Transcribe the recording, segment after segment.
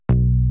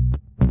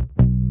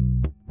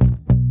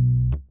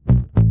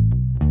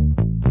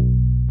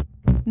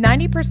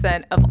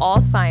90% of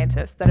all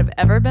scientists that have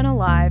ever been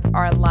alive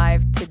are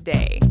alive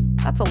today.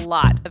 That's a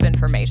lot of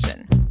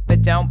information.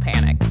 But don't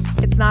panic.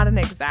 It's not an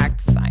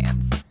exact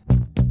science.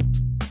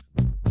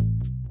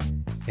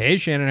 Hey,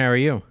 Shannon, how are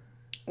you?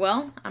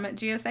 Well, I'm at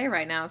GSA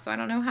right now, so I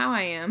don't know how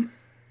I am.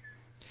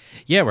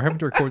 Yeah, we're having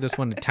to record this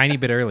one a tiny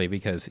bit early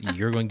because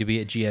you're going to be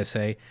at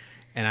GSA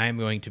and I'm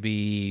going to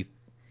be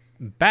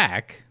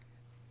back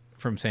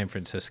from San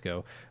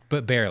Francisco,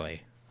 but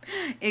barely.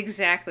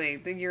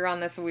 Exactly. You're on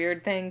this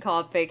weird thing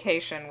called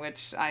vacation,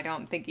 which I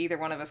don't think either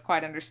one of us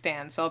quite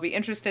understand. So I'll be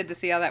interested to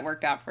see how that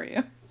worked out for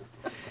you.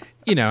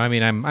 You know, I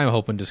mean, I'm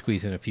hoping to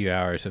squeeze in a few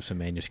hours of some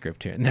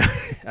manuscript here. No.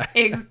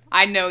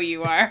 I know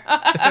you are.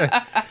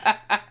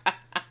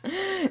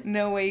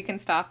 No way you can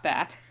stop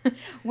that.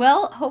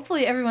 Well,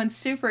 hopefully everyone's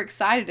super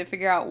excited to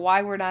figure out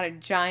why we're not a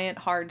giant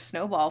hard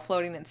snowball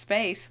floating in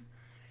space.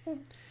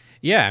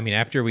 Yeah, I mean,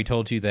 after we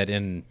told you that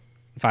in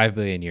 5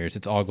 billion years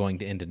it's all going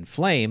to end in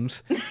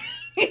flames,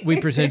 we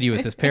presented you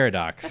with this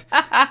paradox.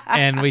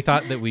 And we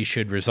thought that we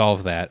should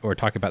resolve that or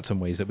talk about some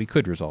ways that we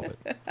could resolve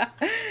it.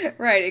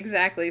 Right,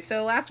 exactly.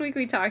 So last week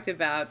we talked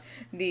about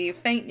the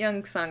faint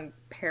young sun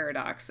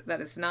paradox. That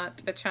is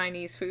not a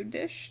Chinese food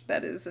dish.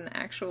 That is an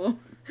actual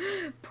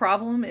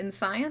problem in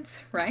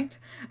science, right?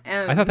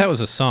 I thought that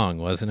was a song,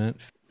 wasn't it?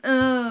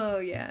 Oh,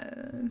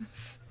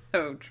 yes.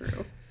 So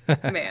true.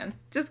 Man,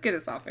 just get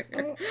us off of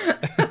here.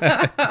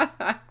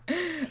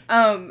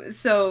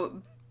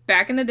 So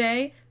back in the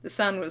day, the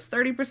sun was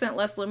 30%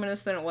 less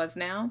luminous than it was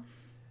now.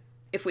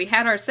 If we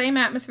had our same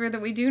atmosphere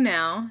that we do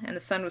now, and the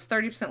sun was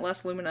 30%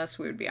 less luminous,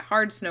 we would be a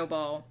hard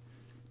snowball.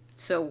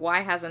 So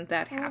why hasn't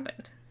that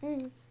happened?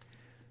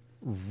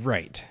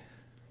 Right.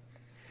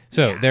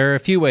 So there are a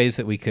few ways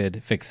that we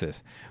could fix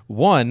this.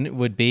 One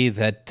would be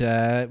that,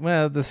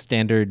 the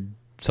standard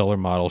solar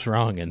model's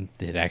wrong, and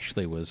it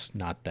actually was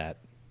not that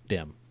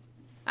dim.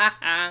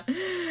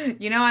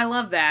 You know, I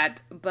love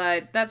that,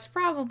 but that's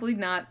probably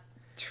not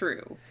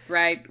true,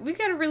 right? We've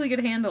got a really good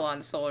handle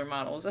on solar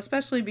models,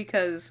 especially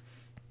because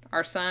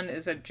our sun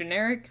is a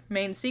generic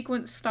main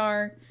sequence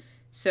star,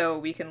 so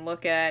we can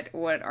look at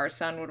what our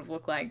sun would have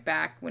looked like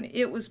back when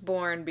it was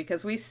born,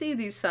 because we see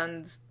these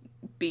suns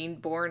being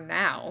born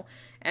now,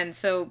 and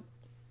so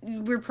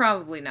we're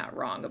probably not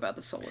wrong about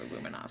the solar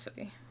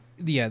luminosity.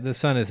 Yeah, the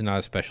sun is not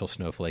a special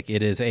snowflake.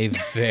 It is a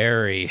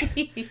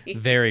very,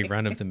 very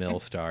run-of-the-mill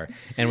star,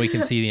 and we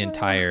can see the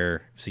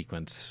entire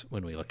sequence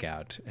when we look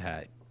out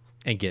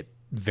and get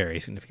very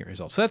significant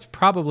results. So that's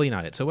probably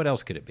not it. So what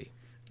else could it be?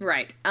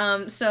 Right.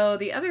 So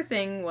the other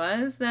thing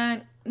was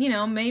that, you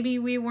know, maybe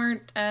we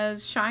weren't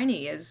as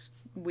shiny as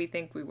we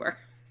think we were.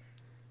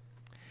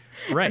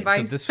 Right.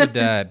 So this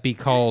would be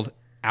called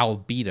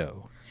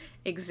albedo.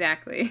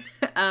 Exactly.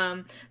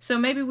 So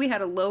maybe we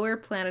had a lower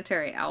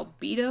planetary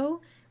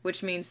albedo,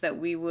 which means that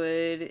we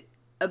would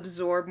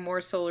absorb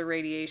more solar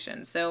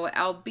radiation. So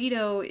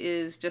albedo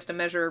is just a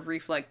measure of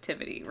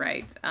reflectivity,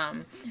 right?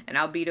 An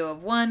albedo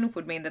of 1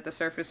 would mean that the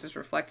surface is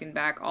reflecting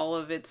back all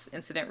of its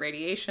incident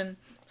radiation,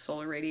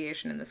 solar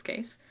radiation in this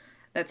case,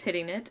 that's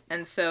hitting it.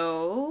 And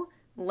so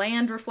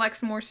land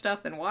reflects more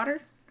stuff than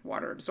water.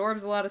 Water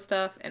absorbs a lot of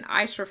stuff, and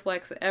ice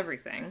reflects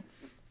everything,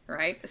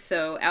 right?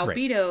 So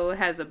albedo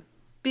is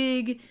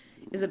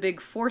a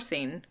big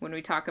forcing when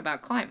we talk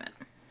about climate.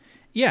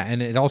 Yeah,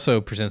 and it also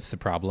presents the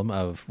problem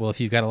of, well, if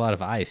you've got a lot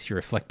of ice, you're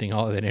reflecting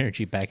all of that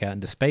energy back out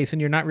into space, and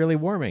you're not really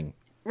warming.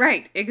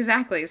 Right,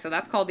 exactly. So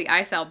that's called the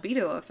ice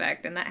albedo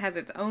effect, and that has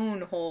its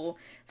own whole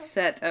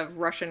set of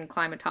Russian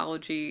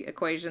climatology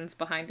equations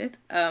behind it.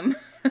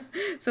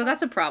 So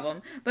that's a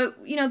problem. But,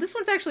 you know, this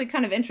one's actually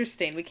kind of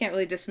interesting. We can't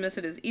really dismiss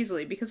it as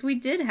easily, because we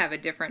did have a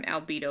different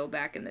albedo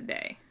back in the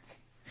day.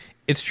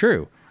 It's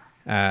true.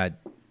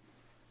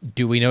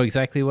 Do we know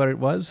exactly what it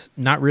was?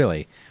 Not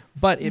really.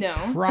 But it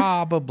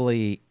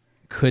probably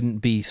couldn't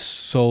be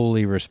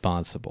solely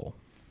responsible.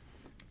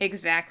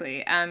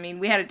 Exactly. I mean,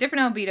 we had a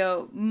different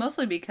albedo,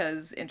 mostly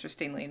because,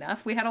 interestingly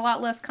enough, we had a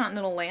lot less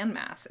continental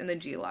landmass in the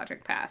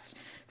geologic past.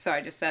 So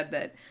I just said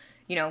that,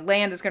 you know,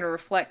 land is going to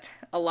reflect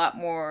a lot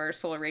more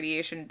solar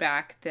radiation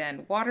back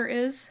than water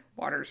is.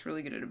 Water is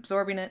really good at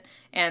absorbing it.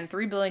 And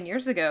 3 billion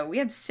years ago, we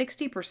had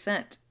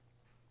 60%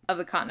 of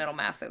the continental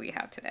mass that we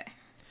have today.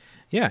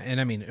 Yeah, and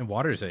I mean,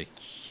 water is a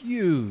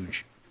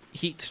huge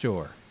heat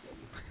store.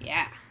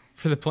 Yeah.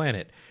 For the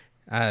planet.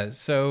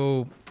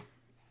 So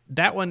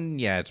that one,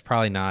 it's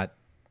probably not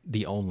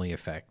the only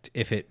effect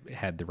if it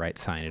had the right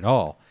sign at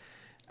all.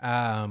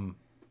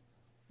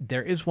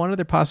 There is one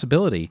other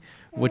possibility,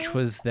 which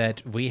was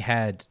that we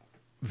had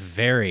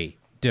very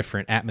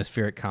different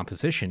atmospheric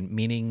composition,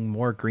 meaning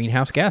more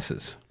greenhouse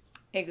gases.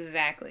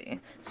 Exactly.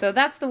 So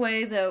that's the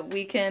way that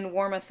we can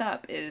warm us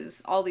up,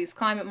 is all these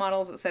climate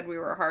models that said we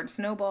were a hard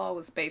snowball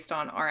was based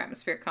on our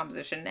atmospheric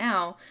composition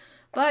now.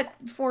 But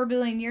 4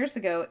 billion years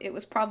ago, it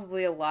was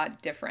probably a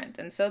lot different.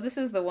 And so this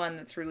is the one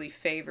that's really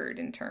favored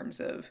in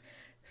terms of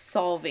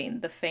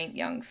solving the faint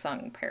young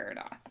sun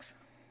paradox.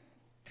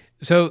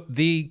 So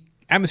the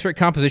atmospheric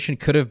composition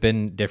could have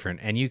been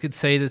different, and you could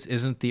say this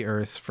isn't the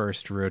Earth's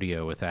first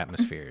rodeo with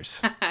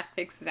atmospheres.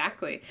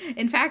 Exactly.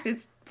 In fact,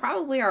 it's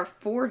probably our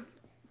fourth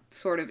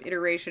sort of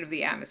iteration of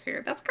the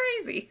atmosphere. That's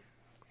crazy.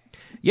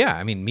 Yeah,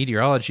 I mean,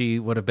 meteorology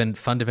would have been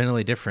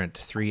fundamentally different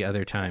 3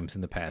 other times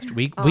in the past.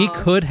 We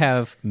could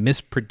have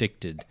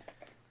mispredicted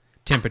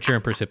temperature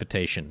and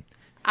precipitation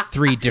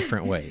 3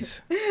 different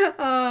ways.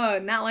 Oh,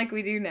 not like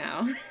we do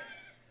now.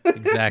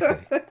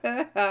 Exactly.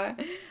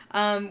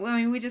 I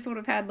mean, we just would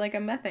have had like a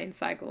methane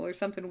cycle or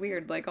something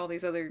weird, like all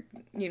these other,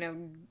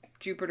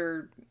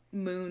 Jupiter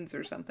moons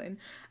or something.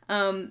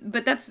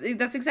 But that's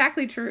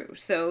exactly true.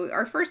 So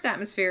our first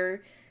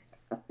atmosphere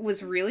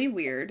was really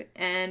weird,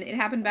 and it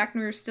happened back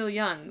when we were still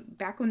young,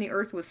 back when the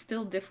Earth was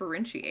still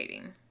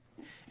differentiating.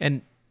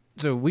 And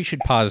so we should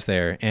pause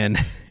there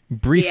and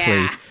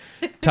briefly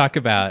talk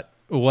about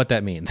what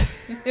that means.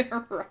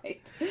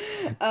 Right.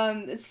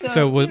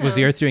 So was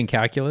the Earth doing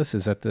calculus?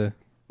 Is that the...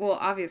 Well,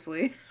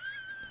 obviously.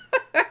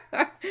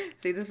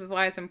 See, this is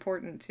why it's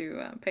important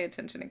to pay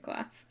attention in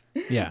class.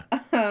 Yeah.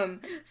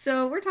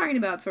 So we're talking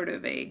about sort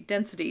of a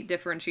density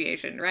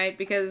differentiation, right?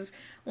 Because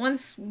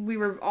once we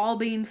were all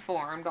being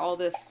formed, all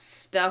this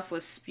stuff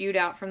was spewed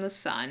out from the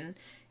sun,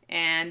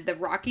 and the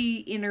rocky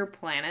inner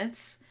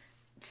planets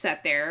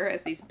sat there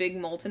as these big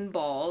molten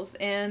balls,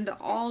 and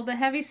all the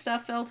heavy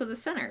stuff fell to the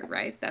center,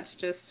 right? That's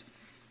just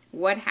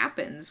what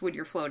happens when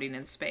you're floating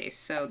in space.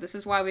 So this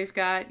is why we've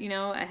got,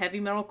 a heavy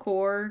metal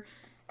core,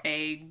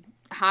 a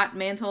hot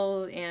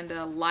mantle, and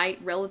a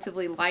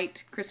relatively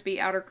light, crispy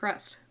outer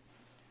crust.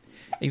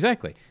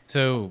 Exactly.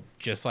 So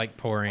just like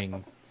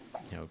pouring,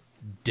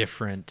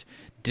 different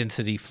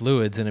density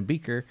fluids in a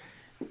beaker,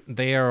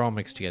 they are all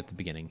mixed together at the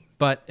beginning.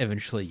 But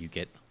eventually you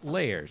get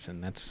layers,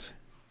 and that's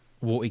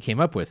what we came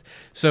up with.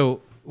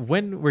 So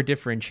when we're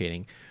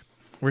differentiating,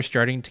 we're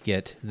starting to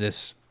get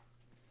this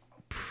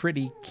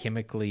pretty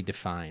chemically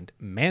defined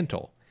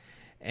mantle.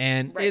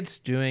 And it's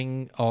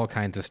doing all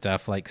kinds of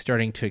stuff, like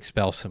starting to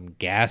expel some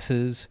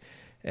gases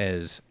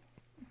as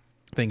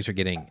things are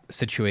getting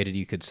situated,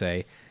 you could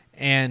say.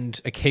 And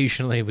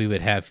occasionally we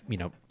would have,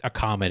 a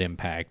comet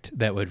impact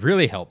that would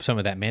really help some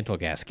of that mantle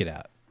gas get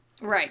out.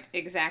 Right,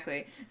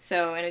 exactly.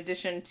 So in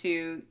addition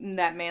to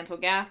that mantle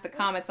gas, the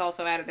comets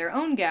also added their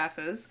own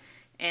gases,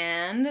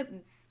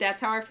 and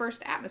that's how our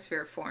first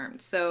atmosphere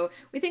formed. So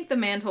we think the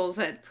mantle's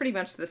had pretty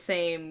much the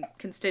same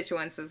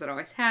constituents as it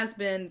always has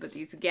been, but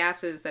these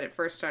gases that it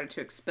first started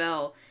to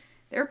expel,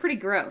 they were pretty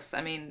gross.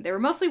 I mean, they were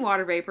mostly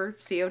water vapor,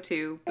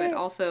 CO2, but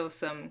also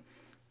some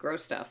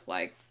gross stuff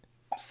like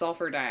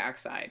sulfur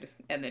dioxide,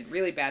 and then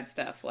really bad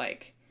stuff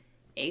like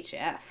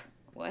HF.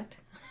 What?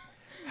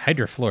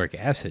 Hydrofluoric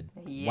acid.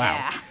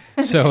 Yeah.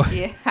 Wow. So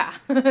yeah,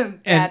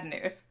 bad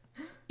news.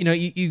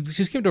 You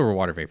just skimmed over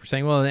water vapor,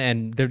 saying, well,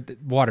 and the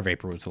water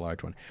vapor was a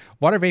large one.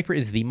 Water vapor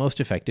is the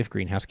most effective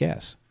greenhouse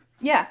gas.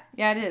 Yeah,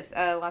 it is.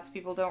 Lots of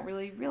people don't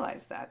really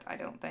realize that, I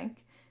don't think.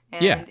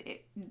 And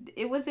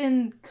it was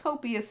in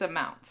copious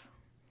amounts.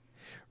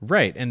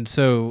 Right, and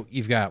so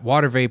you've got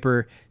water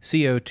vapor,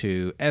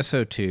 CO2,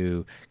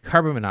 SO2,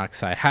 carbon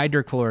monoxide,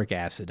 hydrochloric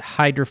acid,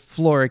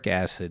 hydrofluoric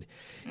acid,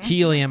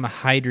 helium,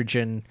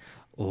 hydrogen,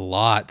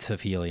 lots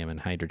of helium and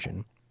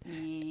hydrogen.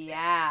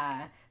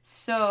 Yeah.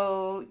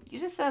 So you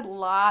just said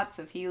lots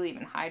of helium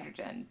and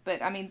hydrogen,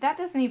 but I mean that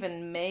doesn't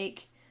even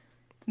make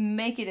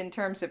it in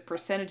terms of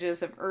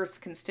percentages of Earth's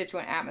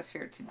constituent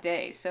atmosphere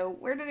today. So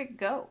where did it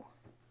go?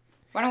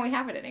 Why don't we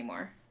have it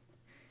anymore?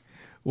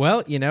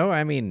 Well,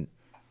 I mean,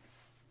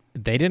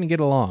 they didn't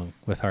get along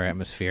with our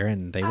atmosphere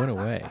and they went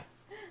away.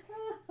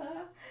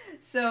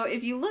 So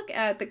if you look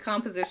at the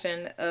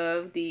composition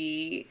of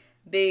the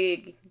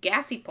big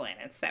gassy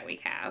planets that we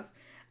have,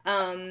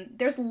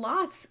 there's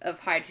lots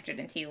of hydrogen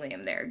and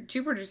helium there.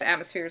 Jupiter's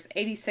atmosphere is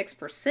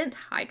 86%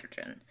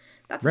 hydrogen.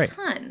 That's a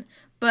ton.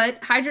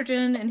 But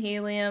hydrogen and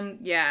helium,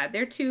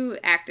 they're too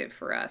active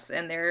for us,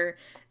 and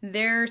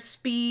their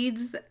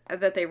speeds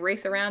that they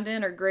race around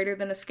in are greater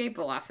than escape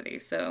velocity.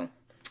 So,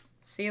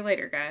 see you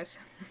later, guys.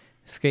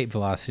 Escape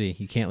velocity.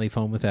 You can't leave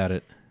home without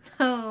it.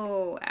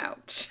 Oh,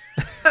 ouch.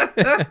 That's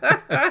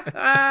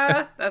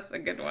a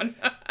good one.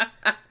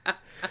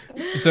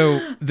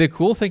 So the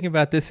cool thing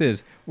about this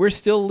is we're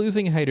still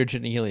losing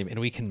hydrogen and helium, and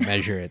we can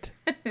measure it.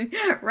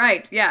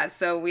 Right, yeah.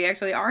 So we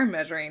actually are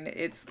measuring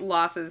its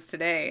losses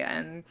today,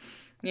 and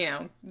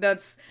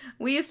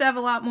we used to have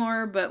a lot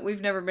more, but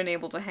we've never been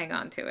able to hang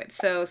on to it.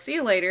 So see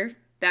you later.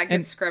 That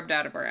gets scrubbed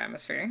out of our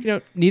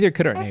atmosphere. Neither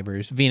could our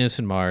neighbors. Venus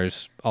and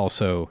Mars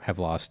also have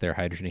lost their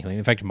hydrogen and helium.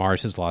 In fact,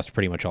 Mars has lost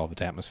pretty much all of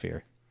its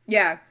atmosphere.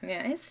 Yeah,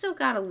 it's still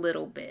got a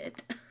little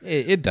bit.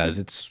 It does.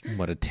 It's,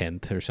 a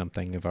tenth or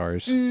something of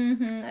ours?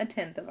 Mm-hmm, a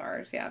tenth of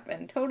ours, yeah.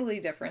 And totally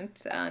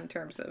different in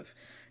terms of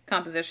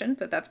composition,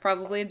 but that's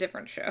probably a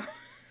different show.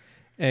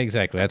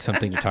 Exactly. That's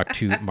something to talk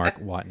to Mark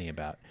Watney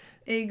about.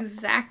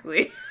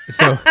 Exactly.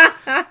 So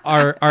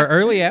our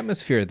early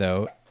atmosphere,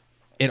 though,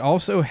 it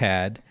also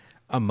had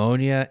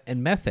ammonia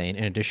and methane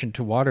in addition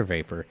to water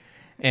vapor.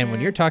 And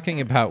when you're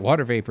talking about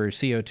water vapor,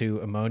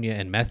 CO2, ammonia,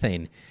 and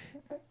methane,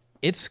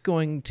 it's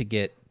going to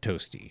get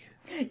toasty.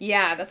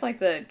 Yeah, that's like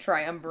the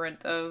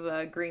triumvirate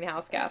of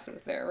greenhouse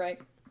gases there, right?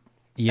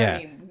 Yeah. I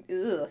mean,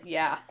 ugh,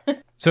 yeah.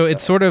 So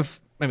it's sort of,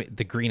 I mean,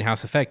 the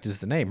greenhouse effect is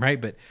the name, right?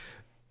 But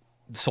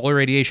solar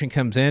radiation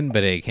comes in,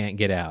 but it can't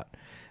get out.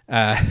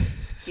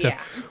 So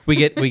Yeah. we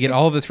get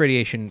all of this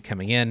radiation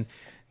coming in,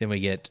 then we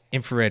get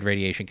infrared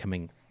radiation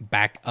coming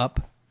back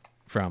up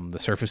from the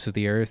surface of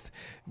the Earth,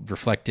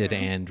 reflected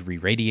and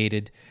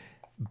re-radiated,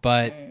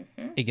 but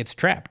it gets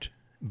trapped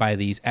by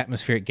these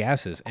atmospheric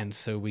gases, and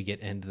so we get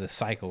into the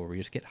cycle where we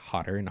just get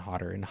hotter and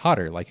hotter and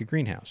hotter, like a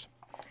greenhouse.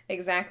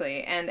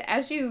 Exactly. And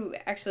as you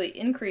actually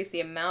increase the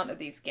amount of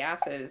these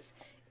gases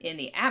in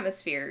the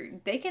atmosphere,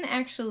 they can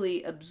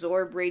actually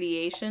absorb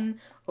radiation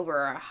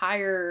over a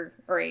higher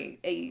or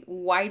a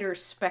wider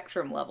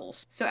spectrum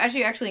levels. So as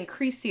you actually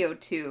increase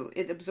CO2,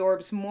 it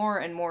absorbs more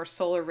and more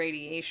solar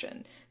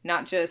radiation,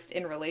 not just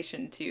in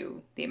relation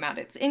to the amount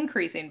it's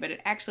increasing, but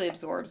it actually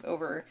absorbs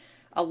over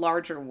a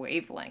larger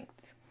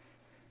wavelength,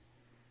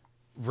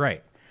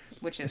 Right.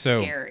 which is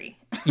So- scary.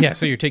 Yeah,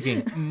 so you're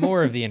taking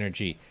more of the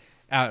energy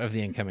out of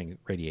the incoming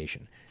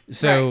radiation.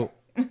 So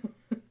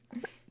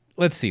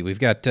let's see. We've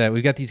got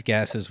these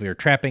gases. We are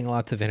trapping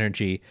lots of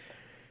energy,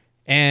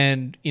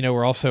 and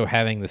we're also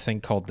having this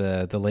thing called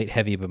the late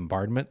heavy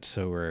bombardment.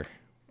 So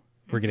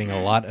we're getting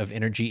a lot of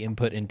energy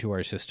input into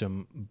our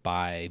system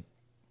by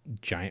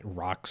giant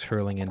rocks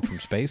hurling in from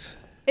space.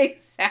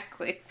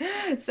 Exactly.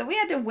 So we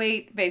had to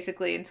wait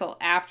basically until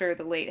after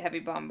the late heavy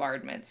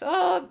bombardment.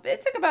 So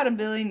it took about 1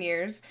 billion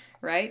years,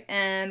 right?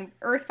 And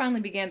Earth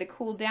finally began to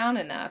cool down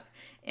enough.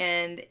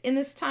 And in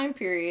this time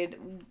period,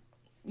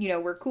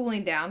 we're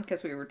cooling down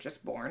because we were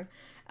just born.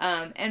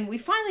 And we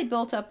finally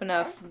built up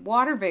enough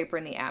water vapor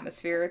in the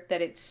atmosphere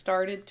that it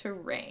started to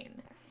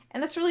rain.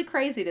 And that's really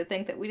crazy to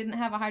think that we didn't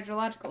have a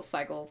hydrological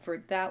cycle for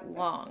that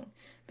long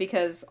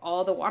because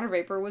all the water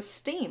vapor was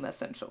steam,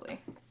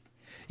 essentially.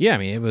 Yeah, I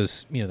mean, it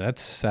was,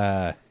 that's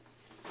a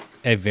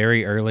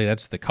very early,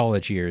 that's the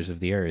college years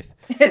of the Earth.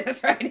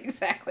 That's right,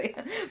 exactly.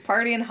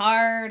 Partying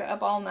hard,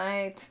 up all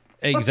night.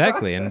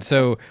 Exactly. And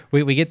so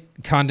we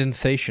get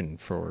condensation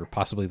for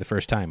possibly the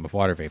first time of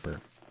water vapor.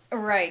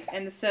 Right,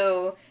 and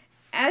so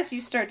as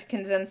you start to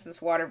condense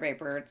this water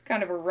vapor, it's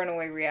kind of a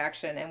runaway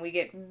reaction, and we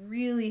get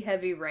really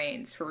heavy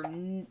rains for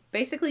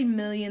basically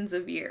millions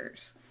of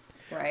years,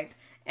 right?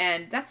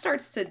 And that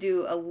starts to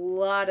do a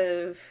lot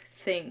of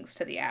things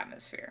to the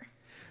atmosphere.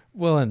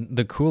 Well, and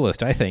the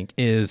coolest, I think,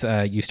 is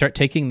you start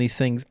taking these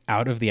things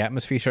out of the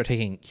atmosphere, you start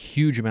taking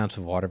huge amounts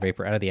of water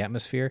vapor out of the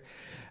atmosphere.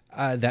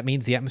 That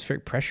means the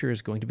atmospheric pressure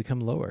is going to become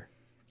lower.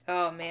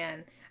 Oh,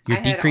 man.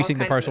 You're decreasing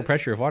the partial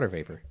pressure of water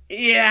vapor.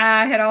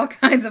 Yeah, I had all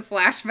kinds of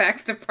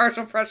flashbacks to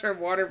partial pressure of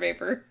water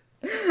vapor.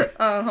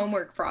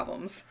 Homework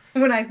problems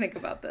when I think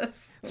about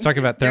this. Let's talk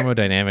about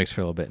thermodynamics for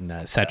a little bit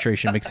and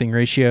saturation mixing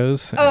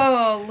ratios.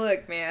 Oh,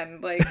 look,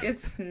 man. Like,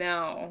 it's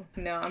no.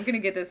 I'm going to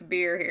get this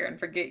beer here and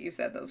forget you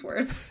said those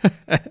words.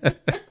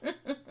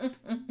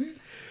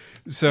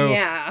 So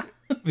Yeah.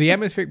 the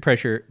atmospheric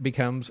pressure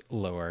becomes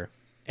lower,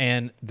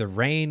 and the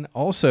rain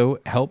also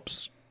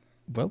helps,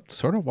 well,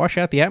 sort of wash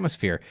out the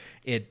atmosphere.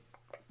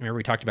 Remember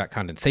we talked about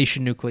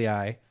condensation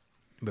nuclei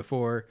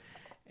before,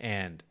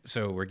 and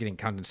so we're getting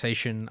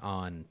condensation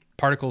on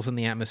particles in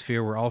the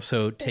atmosphere. We're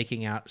also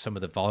taking out some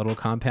of the volatile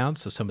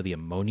compounds, so some of the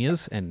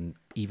ammonias and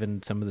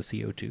even some of the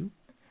CO2.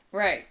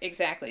 Right,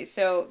 exactly.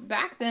 So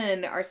back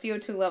then, our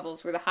CO2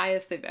 levels were the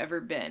highest they've ever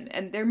been,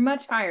 and they're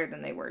much higher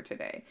than they were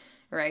today,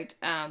 right?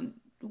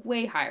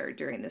 Way higher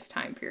during this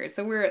time period.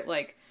 So we're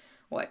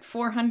at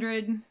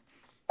 400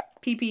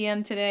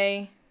 ppm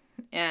today,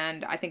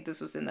 and I think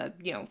this was in the,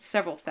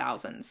 several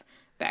thousands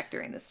back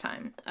during this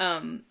time.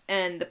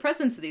 And the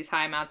presence of these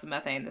high amounts of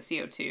methane, the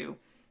CO2,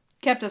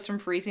 kept us from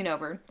freezing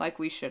over like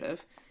we should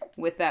have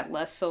with that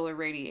less solar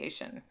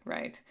radiation,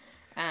 right?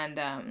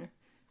 And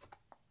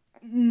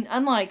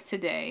unlike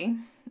today,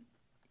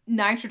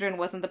 nitrogen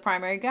wasn't the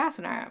primary gas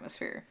in our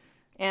atmosphere.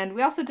 And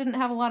we also didn't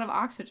have a lot of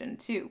oxygen,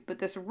 too. But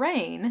this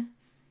rain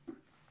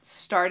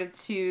started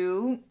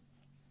to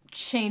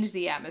change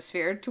the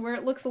atmosphere to where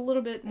it looks a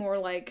little bit more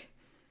like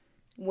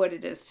what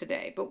it is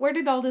today. But where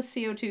did all this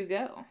CO2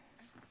 go?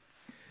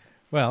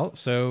 Well,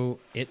 so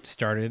it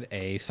started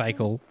a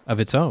cycle of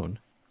its own,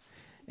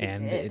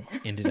 and it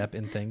ended up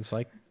in things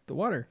like the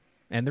water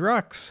and the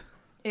rocks.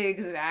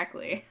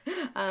 Exactly.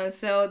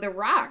 So the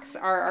rocks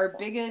are our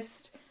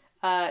biggest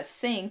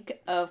sink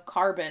of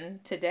carbon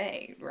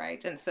today,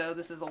 right? And so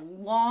this is a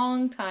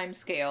long time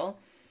scale.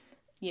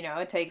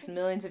 It takes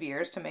millions of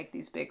years to make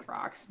these big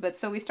rocks. But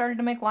so we started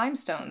to make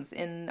limestones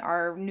in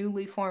our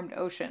newly formed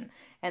ocean.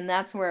 And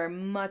that's where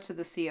much of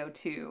the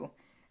CO2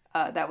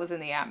 that was in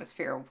the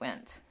atmosphere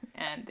went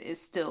and is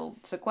still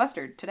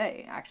sequestered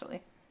today,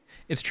 actually.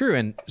 It's true.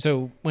 And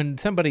so when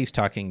somebody's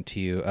talking to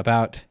you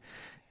about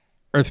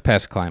Earth's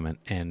past climate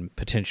and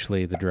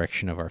potentially the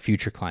direction of our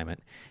future climate,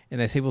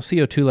 and they say, well,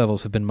 CO2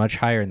 levels have been much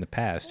higher in the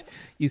past,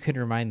 you can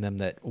remind them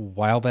that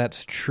while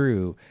that's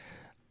true,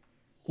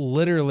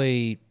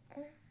 literally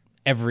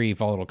every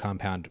volatile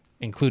compound,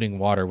 including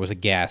water, was a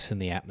gas in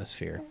the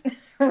atmosphere.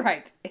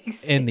 Right.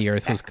 Exactly. And the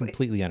Earth was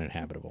completely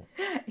uninhabitable.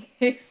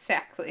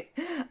 Exactly.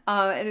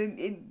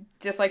 And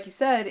just like you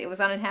said, it was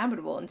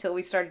uninhabitable until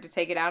we started to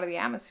take it out of the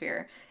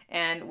atmosphere.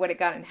 And what it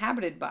got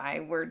inhabited by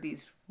were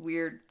these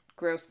weird,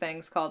 gross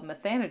things called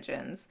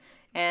methanogens.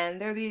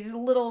 And they're these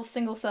little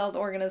single-celled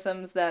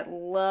organisms that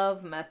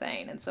love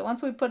methane. And so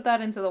once we put that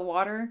into the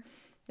water,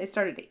 they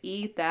started to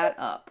eat that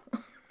up.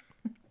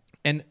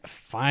 And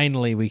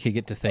finally, we could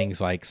get to things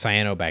like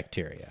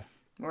cyanobacteria.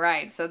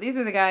 Right. So these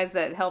are the guys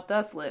that helped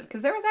us live.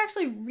 Because there was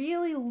actually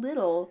really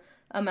little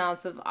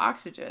amounts of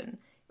oxygen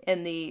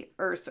in the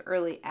Earth's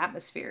early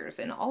atmospheres,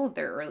 in all of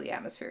their early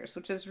atmospheres,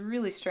 which is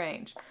really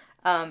strange.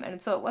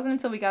 And so it wasn't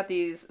until we got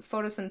these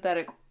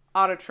photosynthetic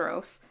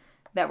autotrophs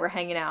that were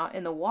hanging out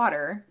in the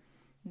water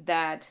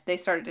that they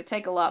started to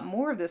take a lot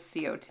more of this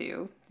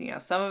CO2. You know,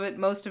 some of it,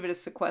 most of it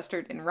is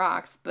sequestered in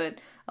rocks, but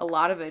a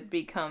lot of it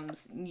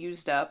becomes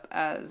used up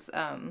as,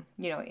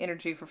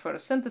 energy for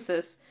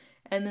photosynthesis.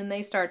 And then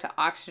they start to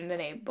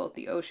oxygenate both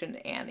the ocean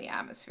and the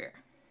atmosphere.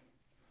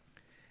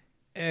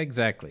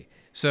 Exactly.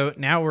 So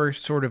now we're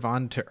sort of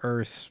on to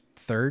Earth's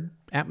third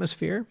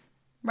atmosphere.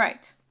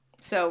 Right.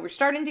 So we're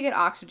starting to get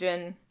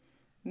oxygen.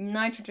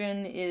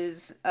 Nitrogen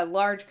is a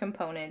large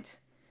component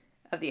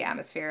of the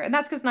atmosphere. And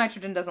that's because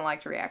nitrogen doesn't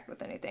like to react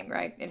with anything,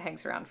 right? It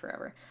hangs around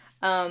forever.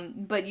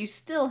 But you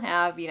still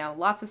have,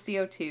 lots of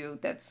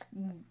CO2 that's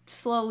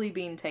slowly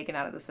being taken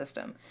out of the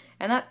system.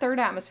 And that third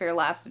atmosphere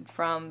lasted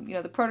from,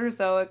 the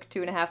Proterozoic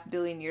 2.5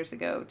 billion years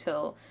ago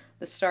till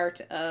the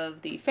start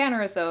of the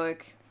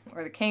Phanerozoic,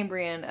 or the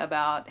Cambrian,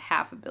 about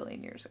 500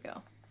 million years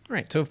ago.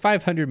 Right. So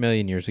 500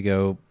 million years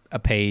ago, a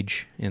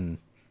page in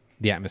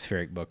the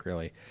atmospheric book,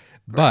 really.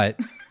 Right.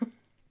 But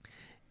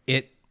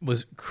it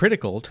was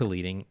critical to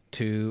leading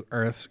to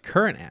Earth's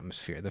current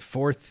atmosphere, the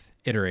fourth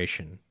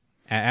iteration,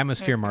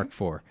 atmosphere Mark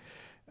IV.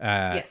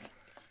 Yes.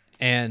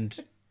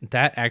 And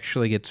that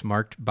actually gets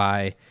marked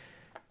by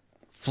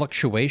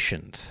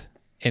fluctuations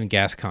in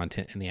gas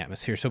content in the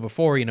atmosphere. So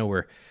before,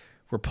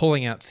 we're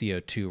pulling out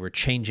CO2, we're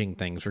changing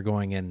things, we're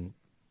going in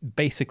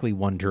basically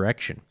one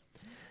direction.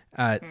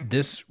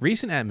 This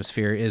recent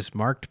atmosphere is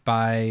marked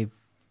by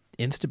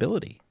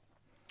instability.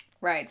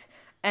 Right.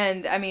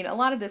 And, a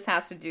lot of this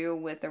has to do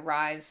with the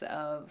rise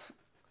of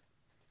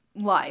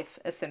life,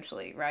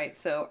 essentially, right?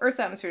 So Earth's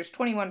atmosphere is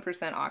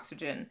 21%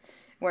 oxygen,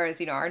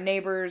 whereas, our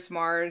neighbors,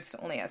 Mars,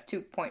 only has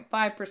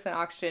 2.5%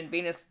 oxygen.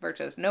 Venus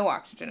virtually has no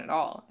oxygen at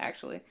all,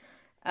 actually.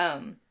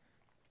 And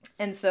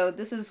so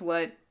this is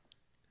what,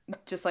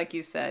 just like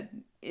you said,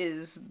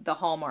 is the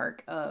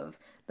hallmark of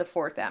the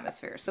fourth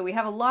atmosphere. So we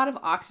have a lot of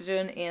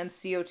oxygen and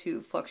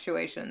CO2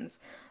 fluctuations,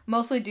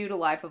 mostly due to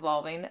life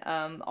evolving,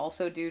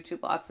 also due to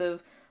lots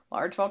of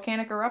large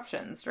volcanic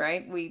eruptions,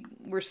 right?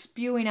 We're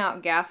spewing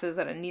out gases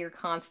at a near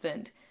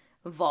constant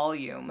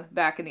volume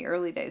back in the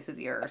early days of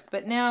the Earth.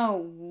 But now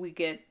we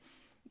get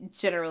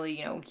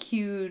generally,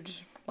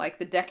 huge, like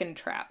the Deccan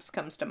Traps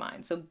comes to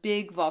mind. So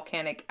big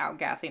volcanic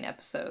outgassing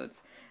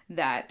episodes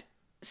that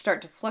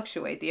start to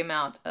fluctuate the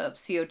amount of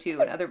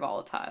CO2 and other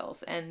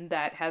volatiles, and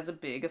that has a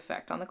big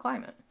effect on the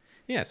climate.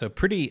 Yeah, so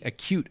pretty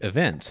acute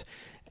events.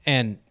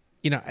 And,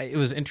 it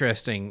was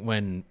interesting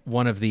when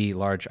one of the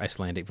large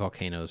Icelandic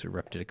volcanoes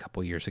erupted a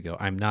couple years ago.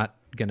 I'm not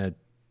going to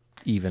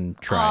even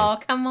try. Oh,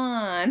 come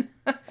on.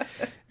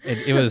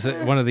 It was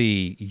one of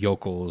the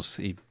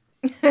yokels.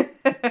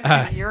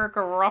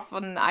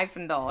 Jökulrákon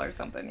Eyjafjallajökull or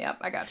something. Yep,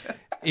 I gotcha.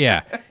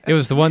 Yeah, it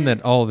was the one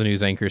that all the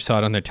news anchors saw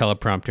it on their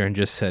teleprompter and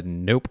just said,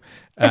 nope.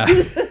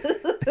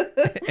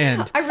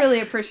 And I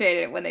really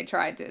appreciated it when they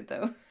tried to,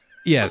 though.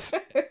 Yes.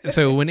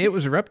 So when it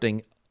was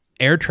erupting,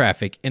 air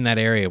traffic in that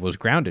area was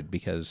grounded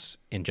because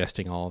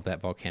ingesting all of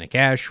that volcanic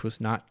ash was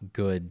not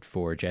good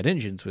for jet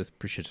engines with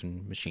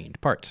precision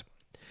machined parts.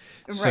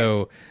 Right.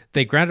 So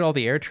they grounded all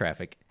the air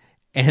traffic,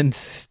 and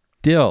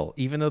still,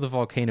 even though the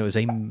volcano is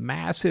a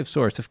massive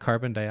source of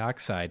carbon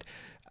dioxide,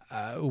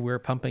 we're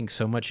pumping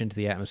so much into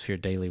the atmosphere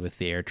daily with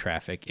the air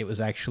traffic. It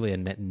was actually a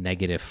net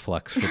negative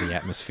flux for the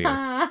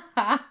atmosphere.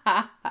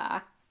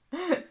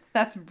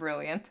 That's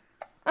brilliant.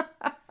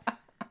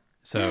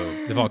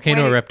 So the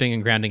volcano erupting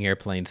and grounding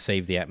airplanes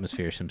saved the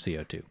atmosphere some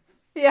CO2.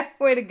 Yeah,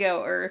 way to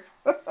go, Earth.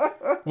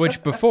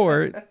 Which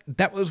before,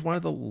 that was one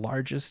of the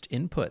largest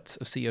inputs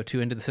of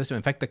CO2 into the system.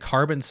 In fact, the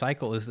carbon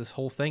cycle is this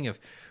whole thing of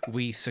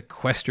we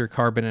sequester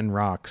carbon in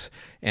rocks,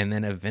 and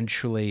then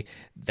eventually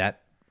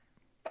that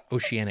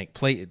oceanic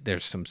plate,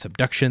 there's some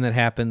subduction that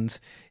happens,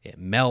 it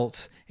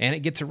melts, and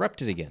it gets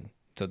erupted again.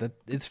 So that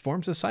it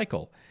forms a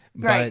cycle.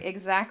 Right,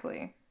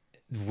 exactly.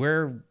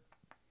 We're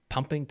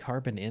pumping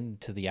carbon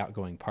into the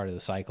outgoing part of the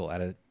cycle at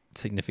a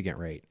significant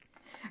rate.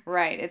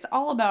 Right. It's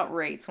all about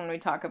rates when we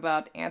talk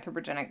about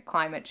anthropogenic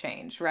climate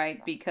change,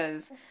 right?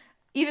 Because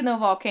even though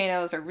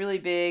volcanoes are really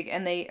big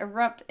and they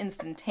erupt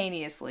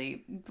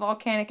instantaneously,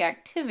 volcanic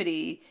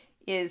activity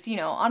is,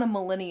 on a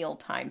millennial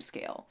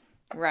timescale,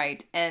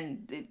 right?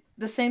 And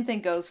the same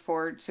thing goes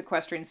for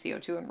sequestering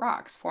CO2 in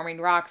rocks. Forming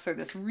rocks are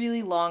this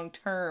really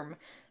long-term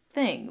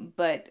thing,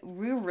 but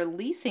we're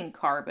releasing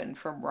carbon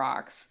from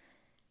rocks,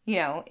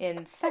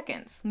 in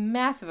seconds,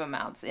 massive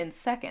amounts in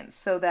seconds,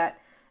 so that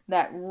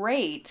that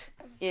rate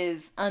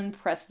is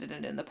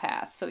unprecedented in the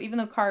past. So even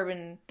though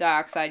carbon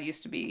dioxide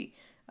used to be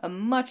a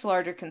much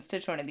larger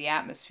constituent of the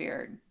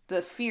atmosphere,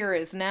 the fear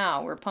is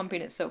now we're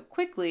pumping it so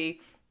quickly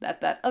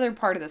that other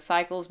part of the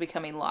cycle is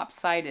becoming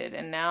lopsided,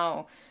 and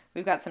now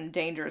we've got some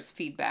dangerous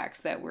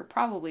feedbacks that we're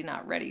probably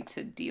not ready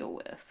to deal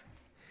with.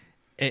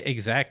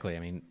 Exactly. I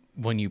mean,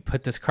 when you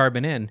put this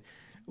carbon in,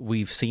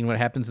 we've seen what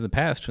happens in the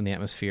past when the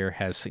atmosphere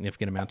has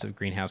significant amounts of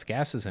greenhouse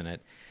gases in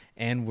it,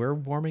 and we're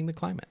warming the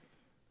climate.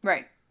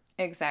 Right.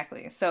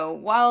 Exactly. So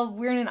while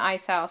we're in an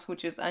ice house,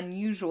 which is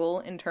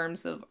unusual in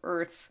terms of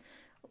Earth's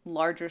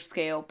larger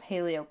scale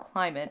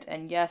paleoclimate,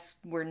 and yes,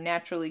 we're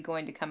naturally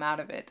going to come out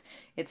of it,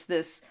 it's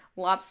this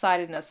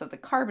lopsidedness of the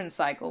carbon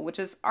cycle, which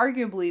is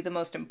arguably the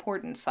most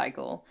important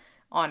cycle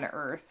on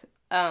Earth,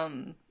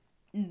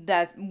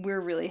 that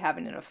we're really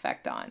having an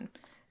effect on,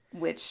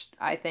 which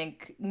I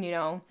think,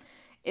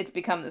 it's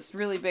become this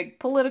really big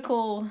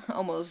political,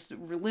 almost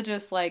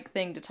religious-like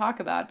thing to talk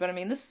about. But I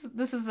mean, this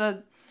is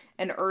an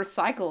Earth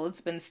cycle. It's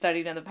been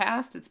studied in the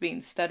past. It's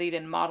being studied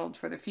and modeled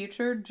for the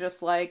future,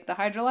 just like the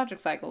hydrologic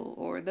cycle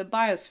or the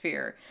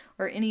biosphere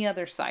or any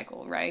other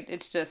cycle, right?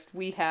 It's just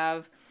we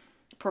have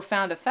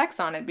profound effects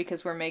on it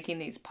because we're making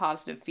these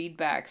positive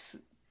feedbacks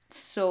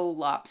so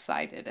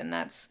lopsided, and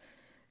that's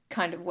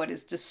kind of what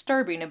is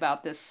disturbing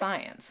about this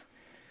science.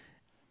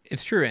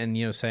 It's true.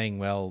 And, saying,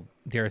 well,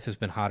 the Earth has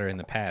been hotter in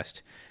the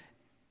past.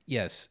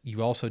 Yes,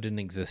 you also didn't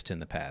exist in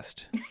the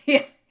past.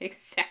 Yeah,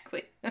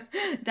 exactly.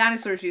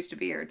 Dinosaurs used to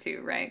be here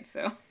too, right?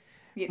 So,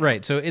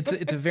 Right. So it's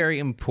a very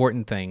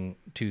important thing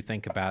to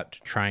think about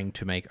trying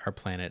to make our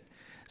planet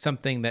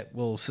something that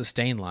will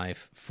sustain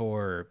life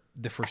for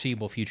the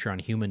foreseeable future on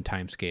human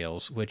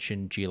timescales, which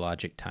in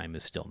geologic time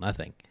is still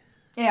nothing.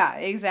 Yeah,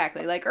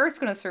 exactly. Like, Earth's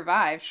going to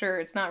survive. Sure,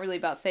 it's not really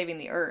about saving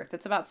the Earth.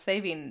 It's about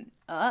saving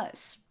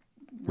us.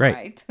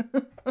 Right.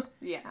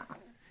 Yeah.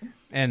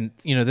 And,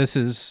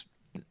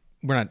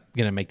 we're not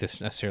going to make this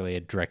necessarily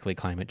a directly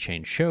climate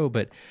change show,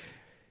 but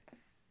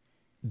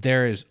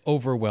there is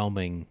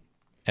overwhelming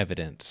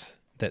evidence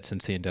that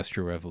since the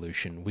Industrial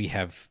Revolution, we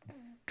have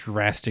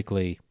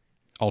drastically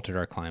altered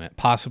our climate,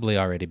 possibly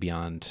already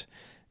beyond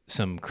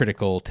some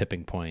critical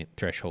tipping point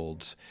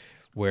thresholds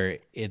where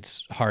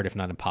it's hard, if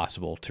not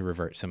impossible, to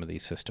revert some of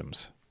these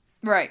systems.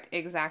 Right,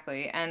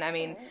 exactly. And I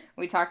mean,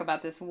 we talk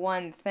about this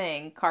one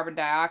thing, carbon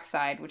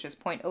dioxide, which is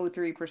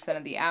 0.03%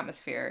 of the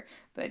atmosphere.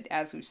 But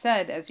as we've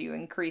said, as you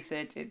increase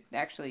it, it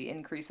actually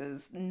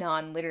increases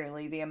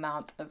non-linearly the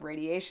amount of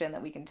radiation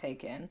that we can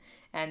take in.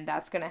 And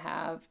that's going to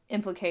have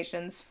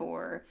implications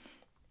for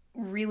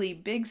really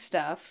big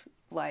stuff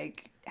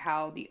like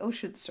how the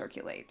oceans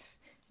circulate,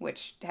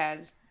 which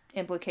has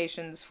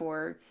implications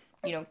for,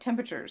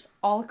 temperatures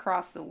all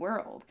across the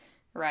world,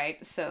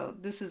 right? So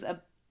this is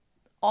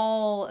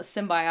all a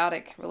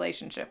symbiotic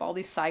relationship. All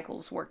these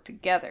cycles work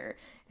together,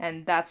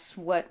 and that's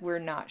what we're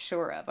not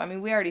sure of. I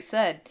mean, we already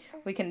said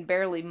we can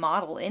barely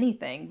model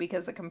anything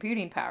because the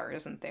computing power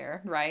isn't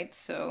there, right?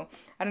 So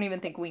I don't even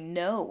think we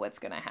know what's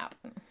going to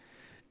happen.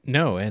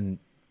 No, and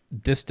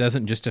this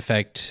doesn't just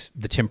affect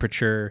the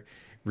temperature,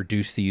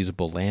 reduce the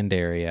usable land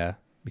area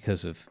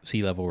because of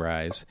sea level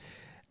rise.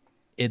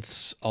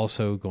 It's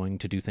also going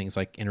to do things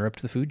like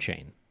interrupt the food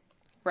chain.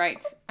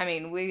 Right. I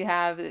mean, we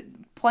have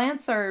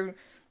plants are...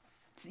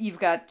 You've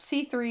got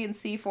C3 and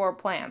C4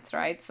 plants,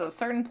 right? So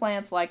certain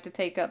plants like to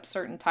take up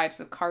certain types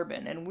of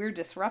carbon, and we're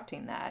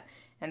disrupting that.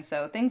 And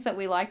so things that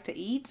we like to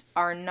eat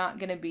are not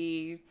going to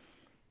be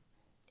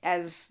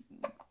as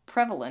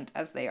prevalent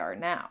as they are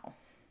now.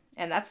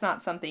 And that's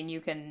not something you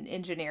can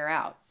engineer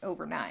out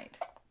overnight.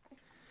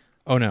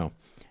 Oh, no.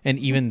 And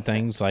even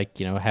things like,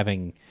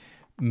 having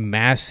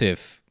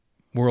massive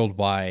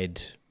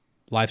worldwide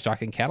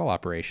livestock and cattle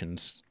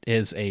operations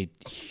is a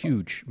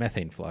huge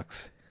methane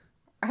flux.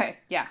 Right,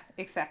 yeah,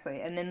 exactly.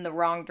 And in the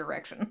wrong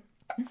direction.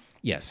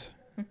 Yes.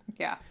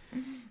 Yeah.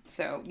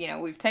 So,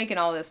 we've taken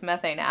all this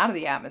methane out of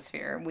the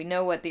atmosphere. We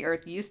know what the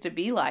Earth used to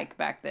be like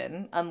back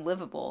then,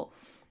 unlivable.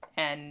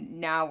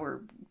 And now we're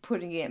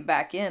putting it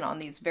back in on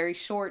these very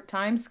short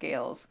time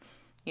scales,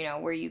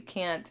 where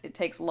it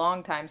takes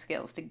long time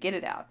scales to get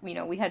it out.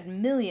 We had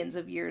millions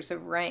of years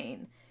of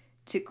rain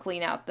to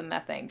clean out the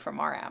methane from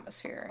our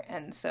atmosphere.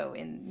 And so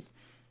in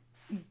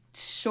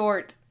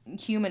short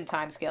human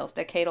timescales,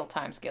 decadal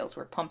timescales,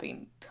 we're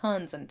pumping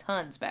tons and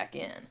tons back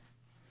in.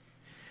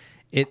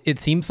 It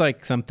seems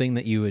like something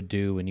that you would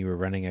do when you were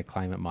running a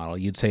climate model.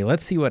 You'd say,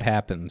 let's see what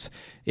happens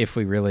if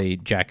we really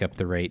jack up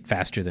the rate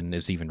faster than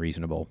is even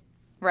reasonable.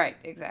 Right,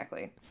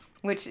 exactly.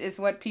 Which is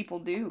what people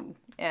do.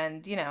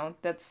 And,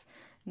 that's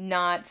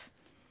not...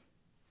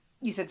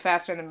 You said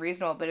faster than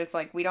reasonable, but it's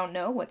like we don't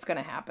know what's going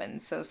to happen.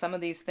 So some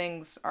of these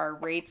things are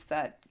rates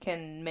that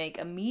can make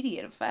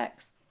immediate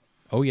effects.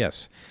 Oh,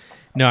 yes.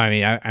 No, I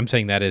mean, I'm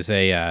saying that as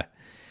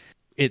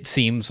it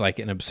seems like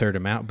an absurd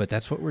amount, but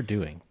that's what we're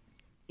doing.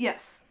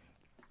 Yes.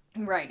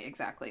 Right,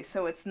 exactly.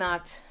 So it's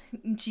not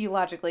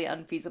geologically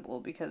unfeasible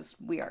because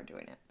we are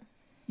doing it.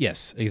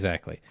 Yes,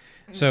 exactly.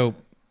 So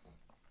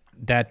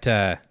that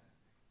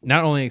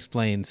not only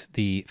explains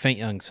the faint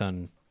young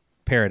sun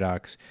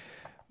paradox,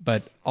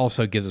 but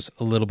also gives us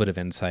a little bit of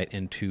insight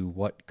into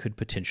what could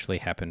potentially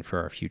happen for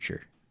our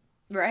future.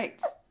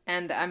 Right.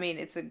 And I mean,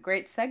 it's a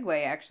great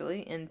segue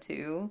actually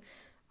into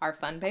our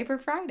Fun Paper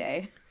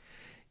Friday.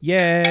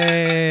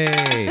 Yay!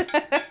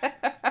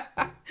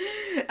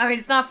 I mean,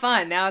 it's not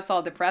fun. Now it's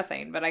all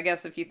depressing. But I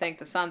guess if you think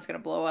the sun's going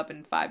to blow up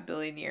in 5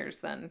 billion years,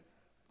 then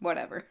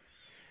whatever.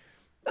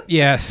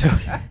 Yeah, so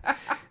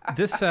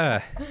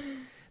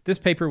this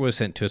paper was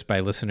sent to us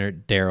by listener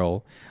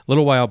Daryl a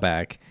little while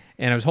back,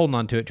 and I was holding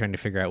on to it, trying to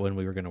figure out when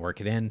we were going to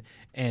work it in,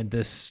 and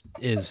this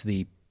is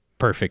the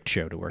perfect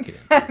show to work it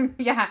in.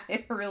 Yeah,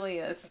 it really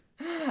is.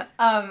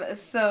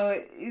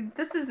 So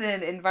this is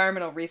in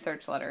Environmental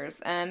Research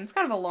Letters, and it's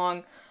kind of a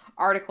long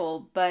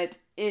article, but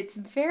it's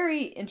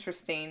very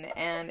interesting,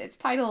 and it's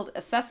titled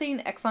Assessing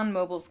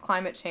ExxonMobil's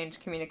Climate Change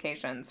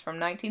Communications from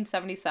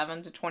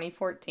 1977 to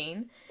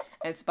 2014.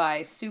 And it's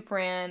by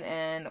Supran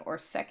and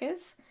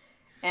Orsekes,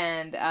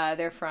 and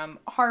they're from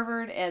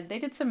Harvard, and they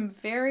did some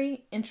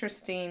very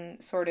interesting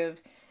sort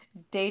of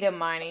data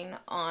mining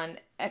on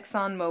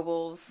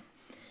ExxonMobil's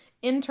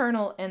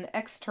internal and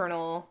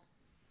external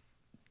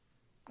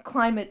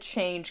climate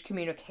change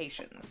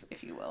communications,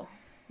 if you will.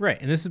 Right,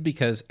 and this is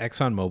because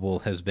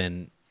ExxonMobil has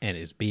been and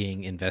is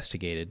being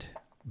investigated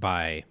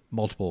by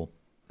multiple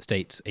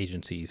states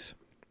agencies.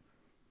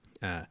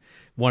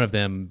 One of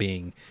them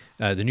being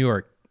the New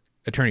York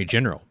Attorney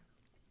General.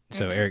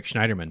 So Eric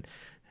Schneiderman,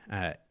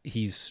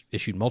 he's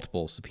issued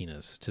multiple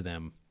subpoenas to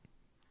them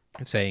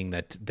saying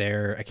that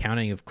their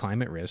accounting of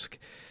climate risk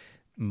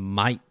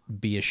might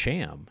be a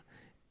sham.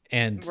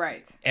 And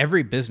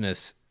every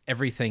business,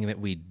 everything that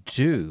we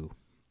do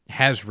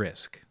has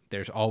risk.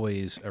 There's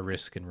always a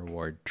risk and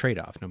reward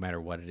trade-off, no matter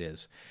what it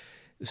is.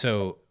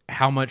 So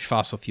how much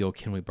fossil fuel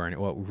can we burn? At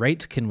what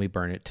rates can we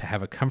burn it to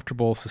have a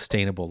comfortable,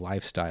 sustainable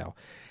lifestyle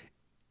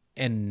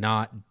and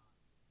not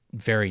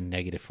very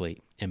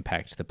negatively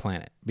impact the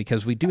planet?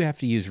 Because we do have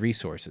to use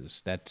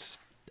resources. That's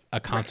a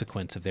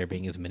consequence of there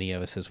being as many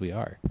of us as we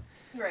are.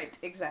 Right,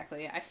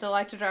 exactly. I still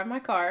like to drive my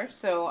car,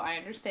 so I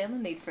understand the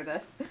need for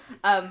this.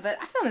 But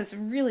I found this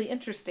really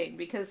interesting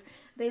because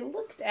they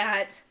looked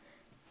at,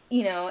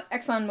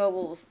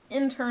 ExxonMobil's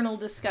internal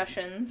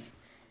discussions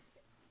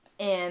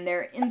and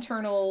their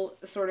internal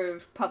sort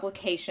of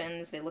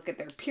publications. They look at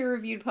their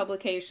peer-reviewed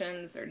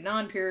publications, their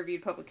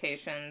non-peer-reviewed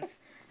publications,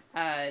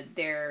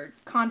 their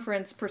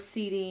conference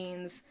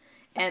proceedings,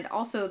 and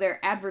also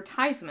their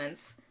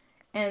advertisements.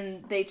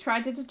 And they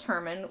tried to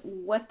determine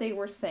what they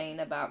were saying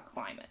about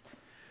climate.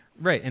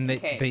 Right, and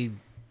they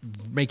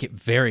make it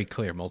very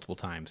clear multiple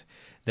times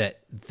that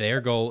their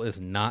goal is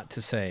not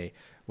to say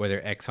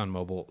whether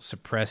ExxonMobil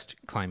suppressed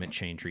climate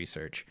change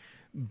research,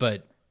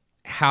 but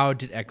how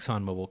did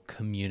ExxonMobil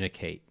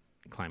communicate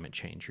climate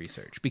change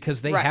research?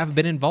 Because they have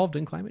been involved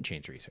in climate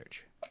change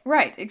research.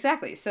 Right,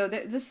 exactly. So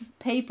this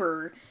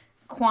paper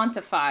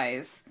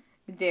quantifies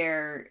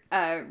their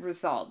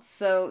results.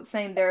 So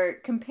saying they're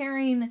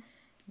comparing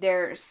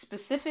their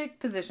specific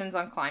positions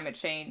on climate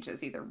change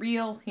as either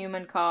real,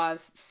 human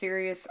caused,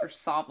 serious, or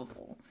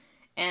solvable.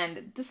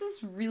 And this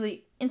is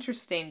really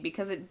interesting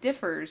because it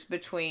differs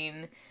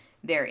between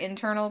their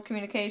internal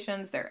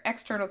communications, their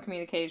external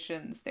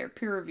communications, their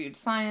peer-reviewed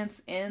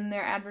science, and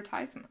their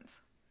advertisements.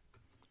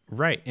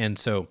 Right. And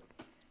so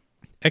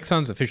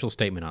Exxon's official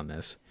statement on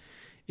this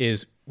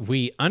is,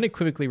 we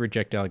unequivocally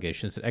reject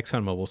allegations that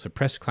ExxonMobil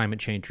suppressed climate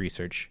change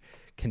research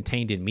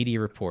contained in media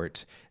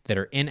reports that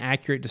are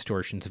inaccurate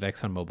distortions of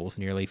ExxonMobil's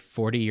nearly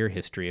 40-year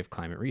history of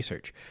climate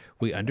research.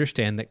 We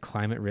understand that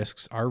climate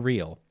risks are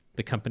real.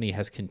 The company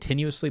has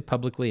continuously,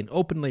 publicly, and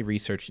openly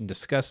researched and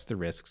discussed the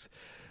risks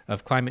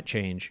of climate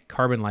change,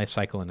 carbon life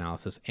cycle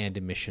analysis, and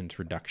emissions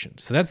reduction.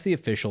 So that's the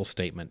official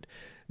statement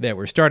that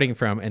we're starting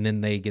from, and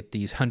then they get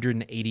these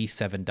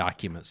 187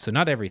 documents. So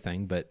not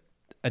everything, but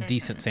a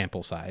decent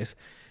sample size.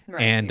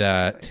 Right, and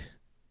exactly.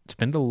 It's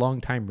been a long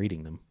time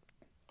reading them.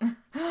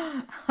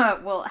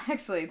 Well,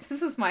 actually,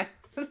 this is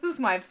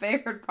my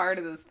favorite part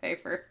of this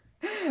paper,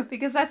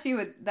 because that's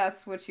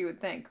what you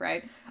would think,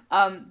 right?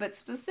 But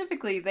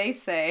specifically, they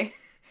say,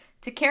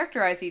 to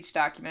characterize each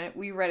document,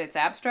 we read its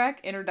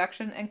abstract,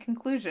 introduction, and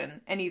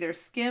conclusion, and either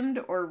skimmed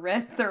or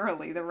read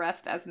thoroughly the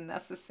rest as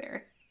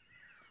necessary.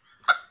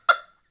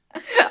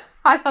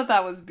 I thought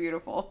that was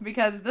beautiful,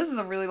 because this is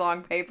a really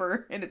long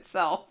paper in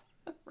itself.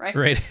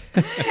 Right.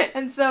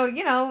 And so,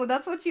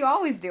 that's what you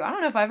always do. I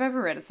don't know if I've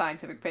ever read a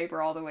scientific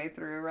paper all the way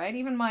through, right?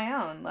 Even my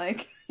own.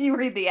 Like, you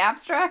read the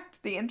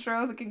abstract, the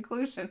intro, the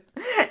conclusion.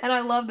 And I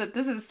love that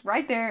this is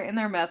right there in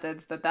their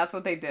methods, that's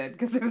what they did,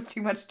 because it was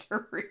too much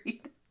to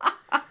read.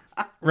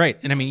 Right.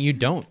 And I mean, you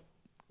don't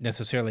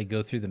necessarily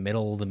go through the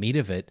middle, the meat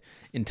of it,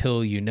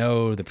 until you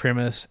know the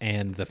premise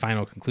and the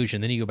final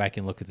conclusion. Then you go back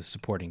and look at the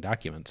supporting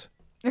documents.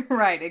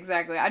 Right,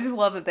 exactly. I just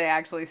love that they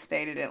actually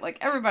stated it. Like,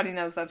 everybody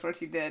knows that's what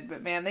you did,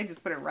 but man, they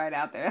just put it right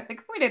out there.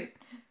 Like, we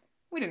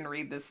didn't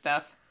read this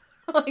stuff.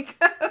 Like,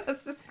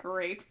 that's just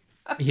great.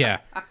 Yeah.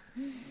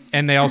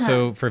 And they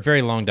also, for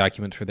very long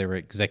documents where there were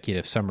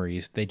executive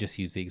summaries, they just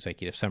use the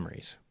executive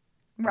summaries.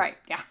 Right,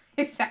 yeah,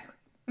 exactly.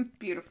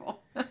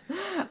 Beautiful.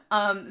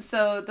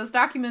 So those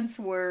documents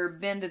were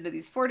binned into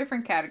these 4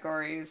 different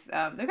categories.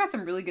 They've got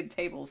some really good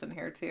tables in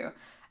here too.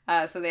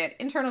 So they had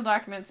internal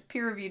documents,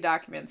 peer-reviewed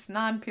documents,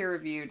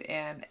 non-peer-reviewed,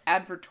 and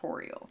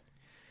advertorial.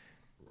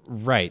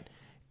 Right.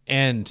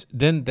 And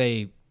then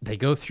they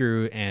go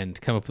through and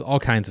come up with all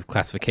kinds of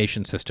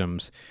classification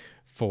systems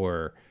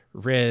for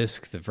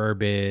risk, the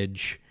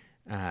verbiage,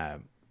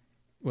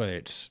 whether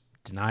it's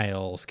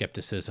denial,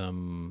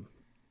 skepticism,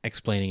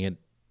 explaining it,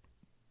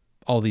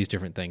 all these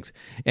different things.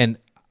 And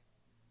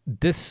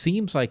this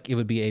seems like it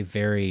would be a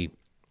very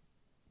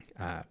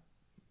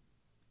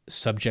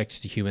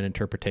subject to human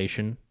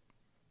interpretation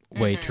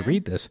way to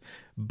read this.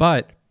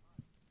 But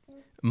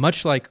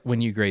much like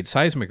when you grade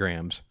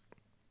seismograms,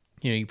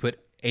 you put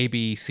A,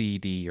 B, C,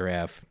 D, or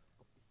F.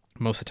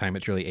 Most of the time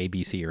it's really A,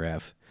 B, C, or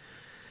F.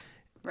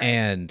 Right.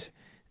 And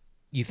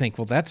you think,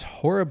 well, that's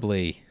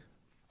horribly,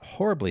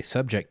 horribly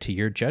subject to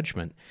your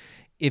judgment.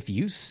 If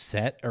you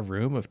set a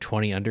room of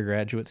 20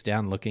 undergraduates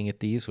down looking at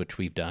these, which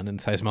we've done in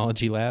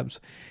seismology labs,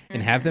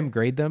 and have them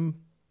grade them,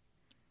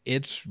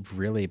 it's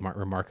really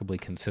remarkably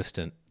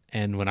consistent.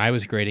 And when I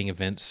was grading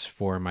events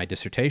for my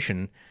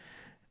dissertation,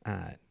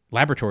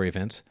 laboratory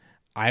events,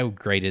 I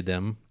graded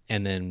them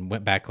and then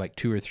went back like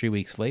 2 or 3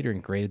 weeks later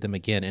and graded them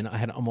again, and I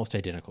had almost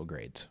identical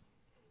grades.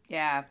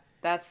 Yeah,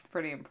 that's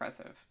pretty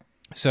impressive.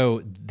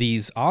 So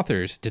these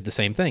authors did the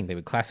same thing. They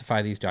would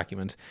classify these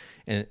documents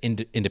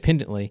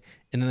independently,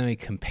 and then they would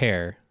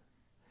compare,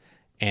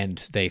 and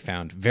they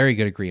found very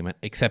good agreement,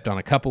 except on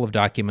a couple of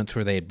documents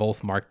where they had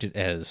both marked it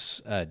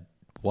as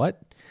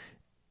what,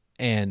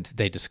 and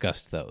they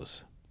discussed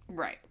those.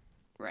 Right,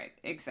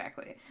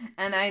 exactly.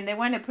 And they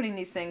wind up putting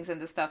these things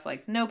into stuff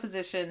like no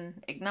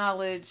position,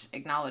 acknowledge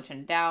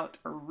and doubt,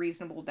 or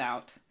reasonable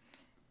doubt,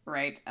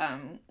 right?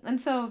 And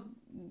so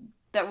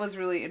that was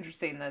really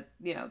interesting that,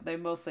 they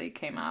mostly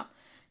came out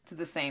to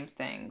the same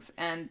things.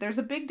 And there's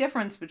a big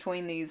difference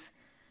between these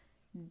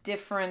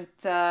different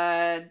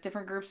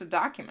groups of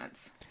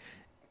documents.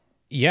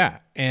 Yeah,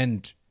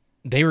 and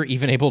they were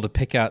even able to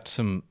pick out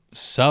some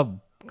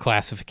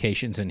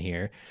sub-classifications in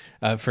here.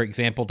 For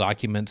example,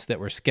 documents that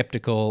were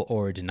skeptical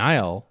or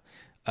denial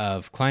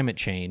of climate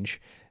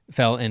change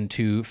fell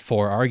into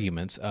 4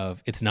 arguments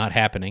of it's not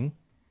happening,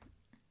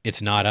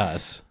 it's not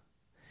us,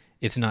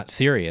 it's not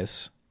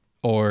serious,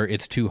 or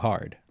it's too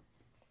hard.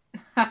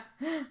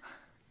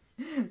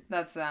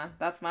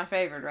 That's my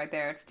favorite right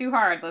there. It's too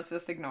hard. Let's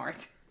just ignore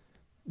it.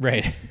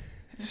 Right.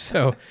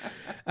 So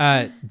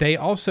they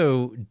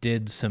also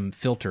did some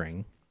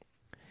filtering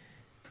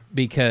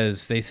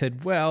because they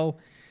said, well,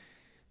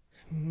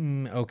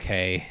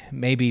 okay,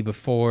 maybe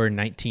before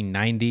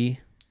 1990,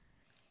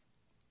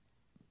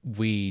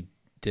 we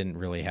didn't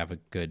really have a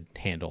good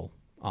handle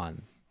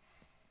on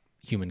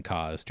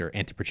human-caused or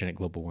anthropogenic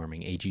global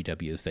warming,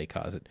 AGW as they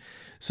cause it.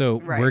 So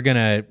we're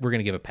gonna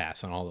give a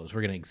pass on all those.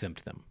 We're gonna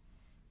exempt them.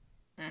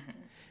 Mm-hmm.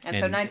 And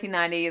so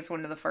 1990 is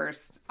when the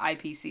first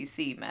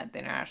IPCC met, the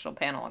International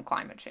Panel on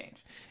Climate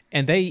Change.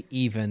 And they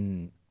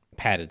even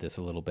padded this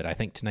a little bit, I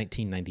think, to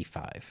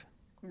 1995.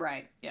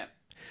 Right, yep.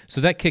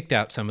 So that kicked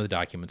out some of the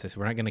documents. They said,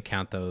 we're not going to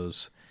count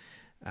those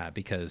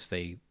because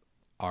they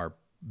are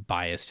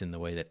biased in the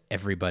way that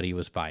everybody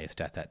was biased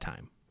at that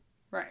time.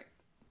 Right.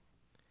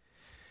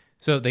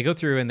 So they go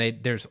through and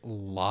there's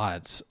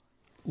lots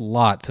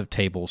of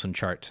tables and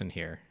charts in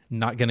here.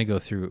 Not going to go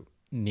through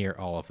near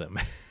all of them.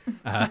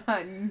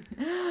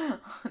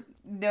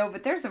 No,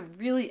 but there's a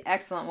really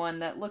excellent one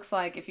that looks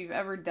like, if you've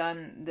ever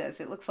done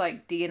this, it looks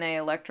like DNA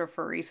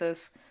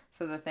electrophoresis.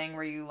 So the thing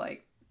where you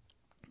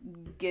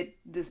get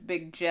this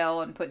big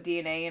gel and put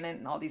DNA in it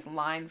and all these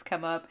lines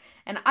come up.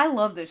 And I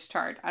love this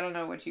chart. I don't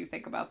know what you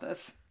think about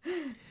this,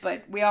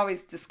 but we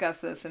always discuss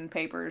this in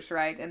papers,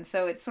 right? And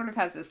so it sort of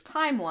has this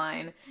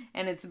timeline,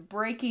 and it's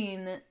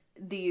breaking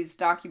these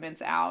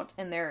documents out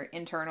in their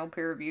internal,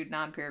 peer-reviewed,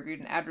 non-peer-reviewed,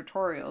 and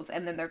advertorials,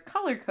 and then they're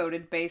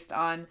color-coded based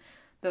on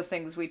those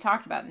things we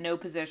talked about: no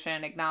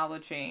position,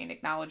 acknowledge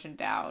and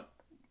doubt,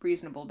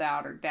 reasonable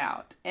doubt, or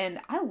doubt. And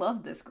I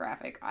love this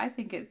graphic. I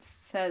think it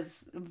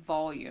says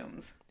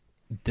volumes.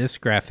 This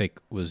graphic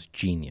was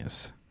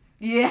genius.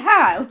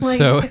 Yeah.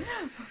 So,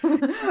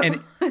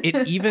 and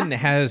it even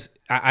has,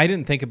 I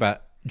didn't think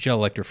about gel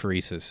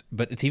electrophoresis,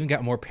 but it's even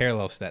got more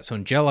parallels to that. So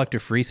in gel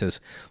electrophoresis,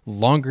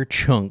 longer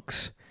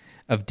chunks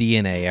of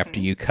DNA after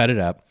you cut it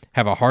up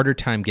have a harder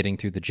time getting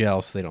through the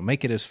gel, so they don't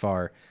make it as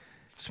far.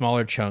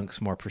 Smaller chunks,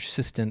 more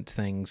persistent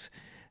things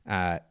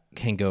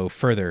can go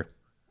further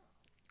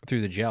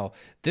through the gel.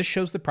 This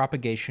shows the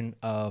propagation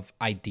of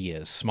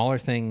ideas, smaller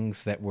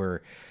things that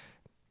were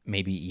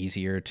maybe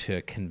easier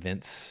to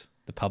convince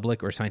the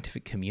public or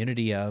scientific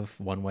community of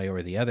one way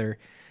or the other,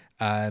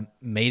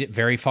 made it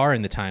very far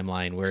in the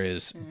timeline,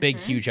 whereas big,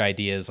 huge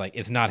ideas like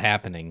it's not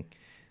happening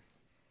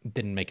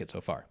didn't make it so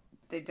far.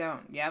 They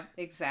don't. Yep,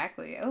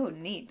 exactly. Oh,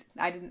 neat.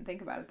 I didn't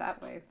think about it that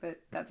way, but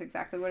that's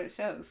exactly what it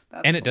shows.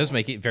 That's and it does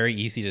make it very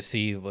easy to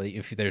see, like,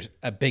 if there's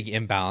a big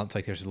imbalance,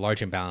 like there's a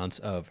large imbalance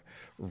of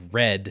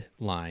red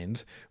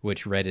lines,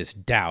 which red is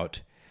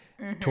doubt,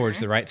 towards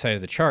the right side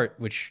of the chart,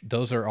 which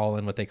those are all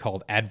in what they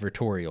called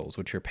advertorials,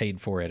 which are paid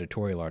for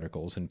editorial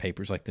articles in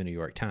papers like the New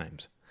York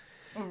Times.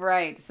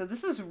 Right. So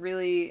this is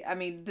really, I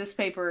mean, this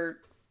paper,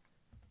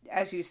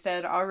 as you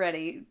said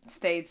already,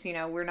 states,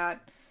 we're not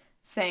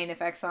saying if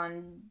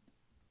Exxon,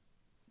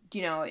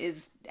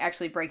 is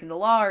actually breaking the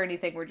law or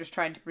anything. We're just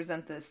trying to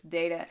present this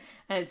data.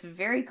 And it's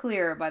very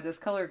clear by this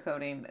color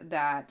coding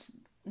that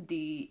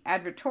the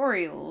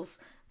advertorials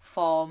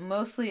fall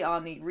mostly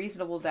on the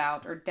reasonable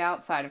doubt or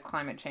doubt side of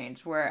climate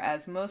change,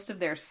 whereas most of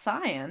their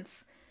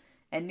science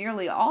and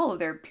nearly all of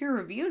their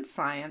peer-reviewed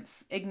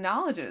science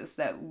acknowledges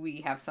that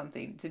we have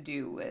something to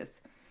do with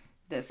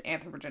this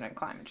anthropogenic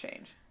climate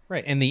change.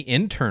 Right, and the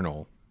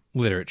internal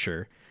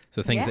literature,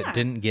 so things that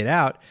didn't get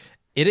out,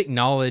 it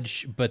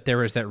acknowledged, but there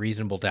was that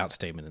reasonable doubt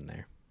statement in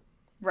there.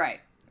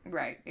 Right,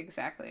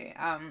 exactly.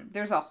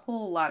 There's a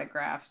whole lot of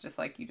graphs, just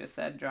like you just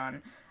said,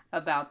 John,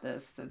 about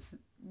this that's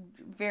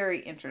very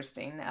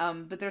interesting.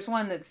 But there's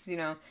one that's,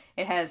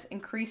 it has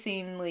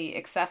increasingly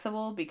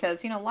accessible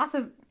because, lots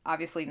of,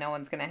 obviously no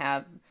one's going to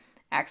have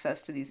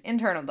access to these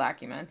internal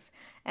documents.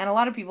 And a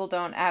lot of people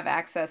don't have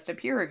access to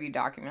peer-reviewed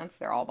documents.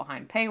 They're all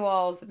behind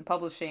paywalls and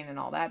publishing and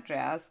all that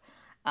jazz.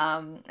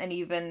 And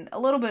even a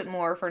little bit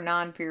more for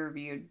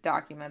non-peer-reviewed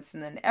documents.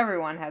 And then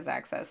everyone has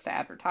access to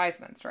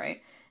advertisements,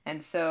 right?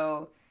 And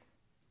so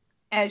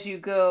as you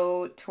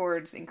go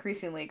towards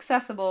increasingly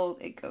accessible,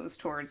 it goes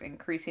towards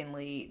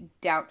increasingly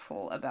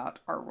doubtful about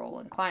our role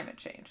in climate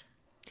change.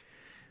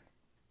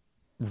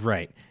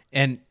 Right.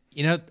 And,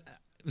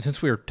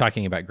 since we were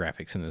talking about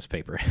graphics in this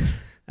paper,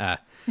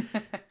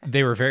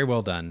 they were very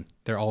well done.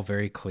 They're all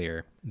very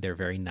clear. They're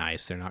very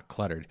nice. They're not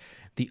cluttered.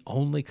 The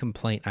only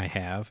complaint I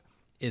have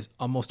is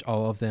almost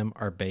all of them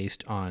are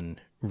based on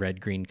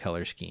red-green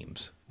color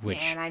schemes, which...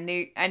 Man, I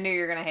knew you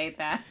were going to hate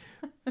that.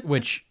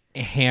 which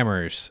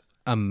hammers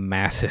a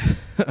massive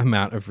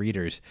amount of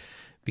readers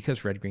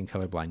because red-green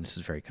color blindness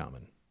is very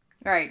common.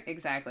 Right,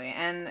 exactly.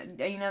 And,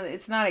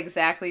 it's not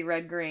exactly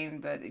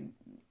red-green, but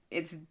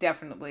it's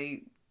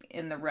definitely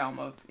in the realm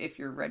of if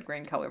you're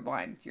red-green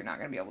colorblind, you're not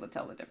going to be able to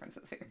tell the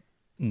differences here.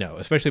 No,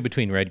 especially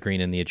between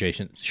red-green and the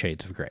adjacent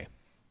shades of gray.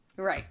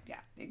 Right, yeah,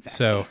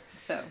 exactly.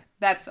 So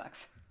that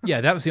sucks.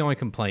 Yeah, that was the only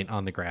complaint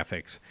on the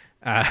graphics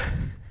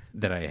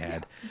that I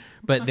had. Yeah.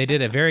 But they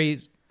did a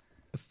very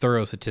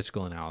thorough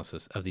statistical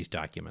analysis of these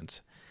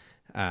documents.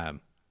 And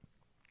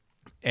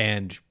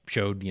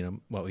showed,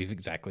 what we've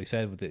exactly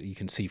said, that you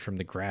can see from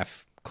the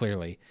graph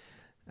clearly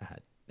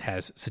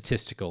has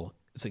statistical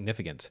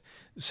significance.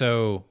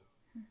 So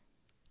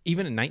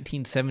even in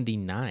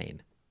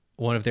 1979,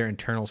 one of their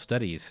internal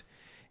studies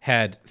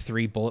had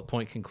 3 bullet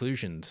point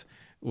conclusions,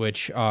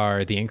 which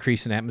are the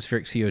increase in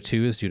atmospheric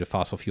CO2 is due to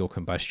fossil fuel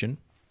combustion.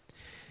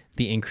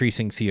 The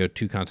increasing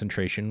CO2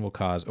 concentration will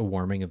cause a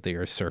warming of the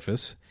Earth's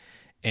surface.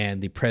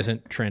 And the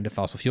present trend of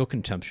fossil fuel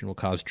consumption will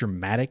cause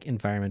dramatic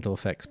environmental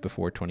effects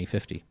before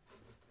 2050.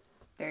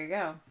 There you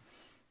go.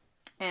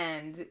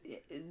 And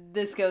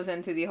this goes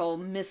into the whole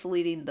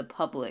misleading the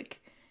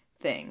public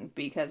thing,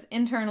 because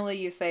internally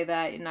you say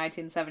that in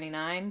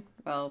 1979,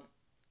 well,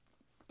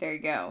 there you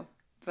go.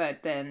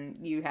 But then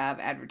you have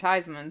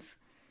advertisements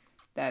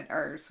that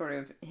are sort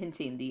of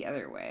hinting the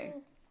other way.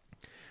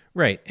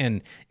 Right.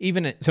 And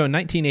even so in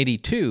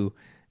 1982,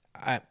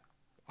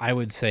 I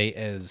would say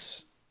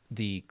as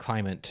the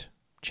climate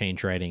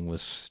change writing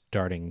was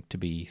starting to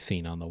be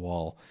seen on the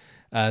wall,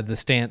 the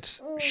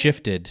stance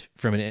shifted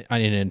from an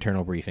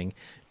internal briefing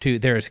to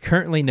there is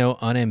currently no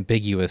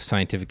unambiguous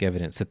scientific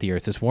evidence that the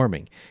Earth is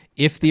warming.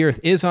 If the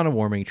Earth is on a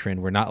warming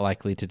trend, we're not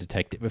likely to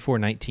detect it before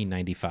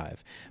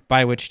 1995,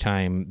 by which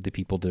time the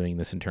people doing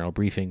this internal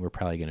briefing were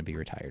probably going to be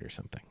retired or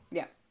something.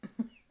 Yeah.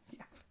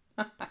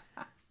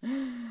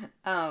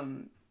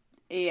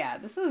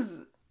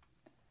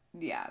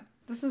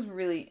 This is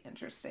really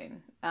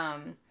interesting.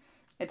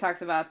 It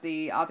talks about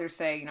the authors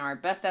say, our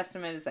best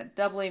estimate is that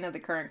doubling of the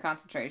current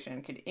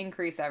concentration could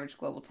increase average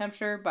global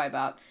temperature by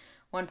about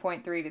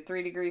 1.3 to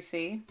 3 degrees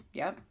C.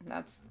 Yep,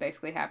 that's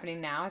basically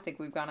happening now. I think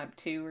we've gone up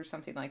 2 or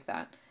something like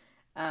that.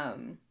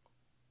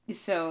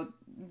 So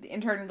the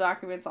internal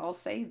documents all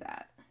say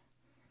that.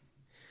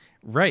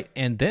 Right.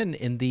 And then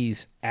in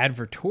these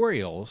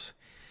advertorials,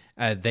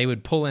 they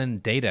would pull in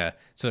data.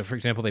 So, for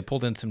example, they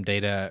pulled in some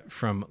data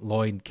from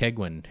Lloyd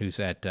Keigwin, who's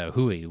at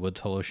WHOI,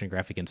 Woods Hole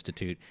Oceanographic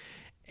Institute.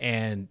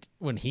 And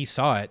when he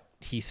saw it,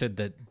 he said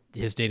that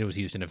his data was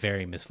used in a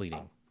very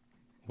misleading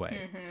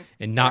way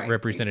and not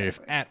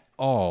representative at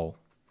all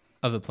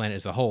of the planet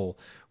as a whole,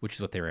 which is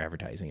what they were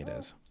advertising it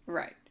as.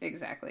 Right,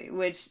 exactly.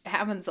 Which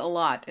happens a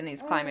lot in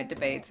these climate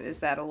debates, is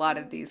that a lot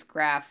of these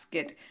graphs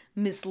get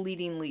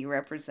misleadingly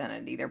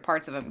represented. Either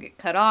parts of them get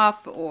cut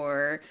off,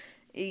 or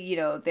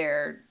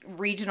they're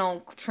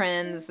regional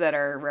trends that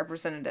are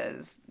represented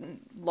as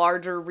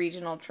larger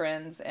regional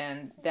trends,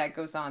 and that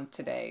goes on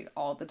today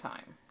all the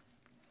time.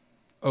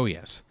 Oh,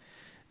 yes.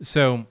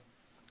 So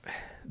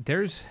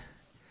there's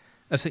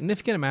a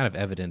significant amount of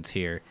evidence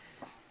here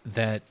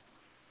that,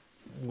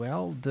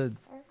 well, the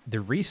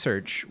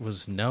research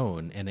was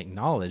known and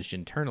acknowledged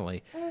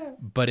internally,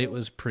 but it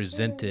was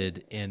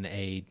presented in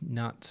a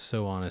not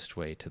so honest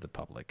way to the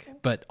public.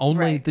 But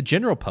only Right. the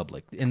general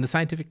public. In the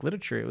scientific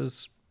literature, it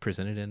was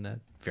presented in a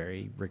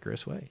very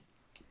rigorous way.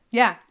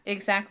 Yeah,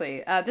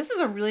 exactly. This is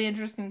a really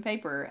interesting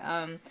paper,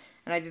 and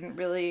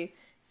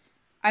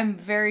I'm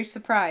very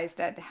surprised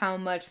at how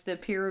much the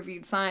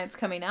peer-reviewed science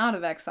coming out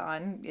of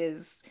Exxon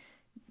is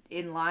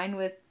in line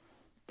with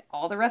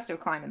all the rest of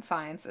climate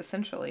science,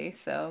 essentially.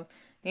 So,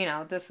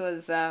 this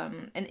was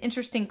an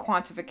interesting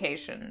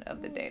quantification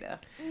of the data.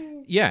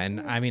 Yeah,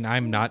 and I mean,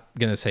 I'm not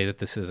going to say that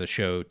this is a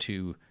show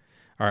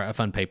or a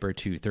fun paper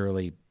to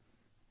thoroughly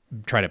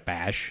try to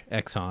bash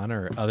Exxon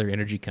or other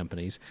energy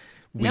companies.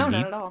 Not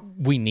at all.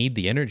 We need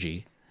the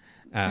energy,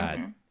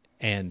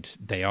 and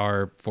they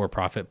are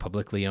for-profit,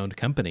 publicly owned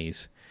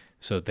companies,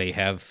 so they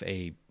have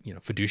a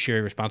fiduciary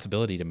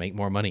responsibility to make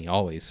more money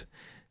always.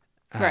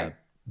 Right.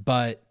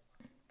 But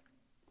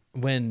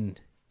when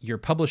you're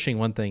publishing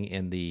one thing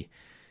in the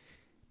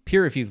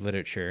peer-reviewed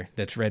literature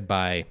that's read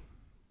by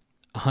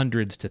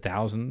hundreds to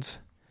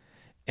thousands,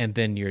 and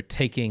then you're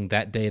taking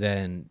that data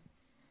and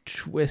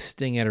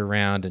twisting it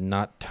around and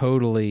not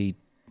totally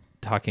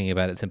talking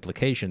about its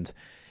implications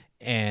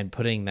and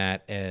putting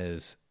that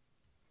as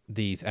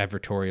these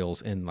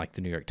advertorials in like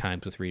the New York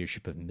Times with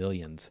readership of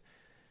millions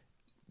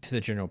to the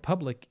general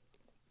public,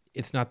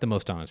 it's not the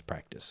most honest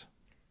practice.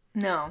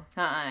 No,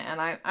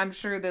 and I'm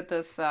sure that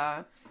this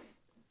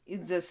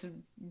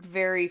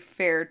very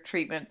fair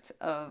treatment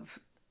of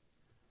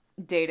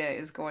data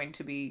is going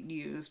to be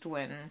used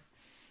when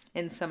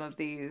in some of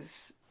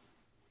these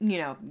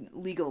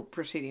legal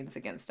proceedings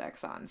against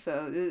Exxon.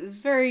 So it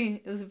was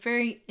a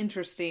very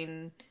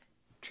interesting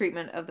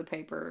treatment of the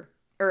paper,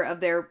 or of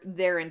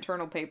their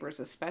internal papers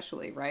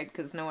especially, right?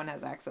 Because no one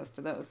has access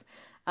to those.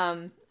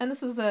 And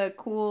this was a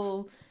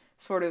cool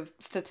sort of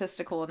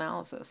statistical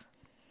analysis.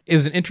 It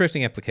was an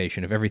interesting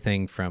application of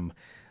everything from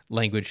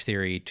language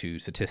theory to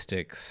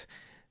statistics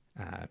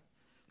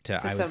to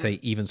I would say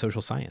even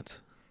social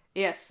science.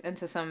 Yes, and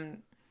to some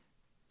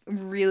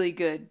really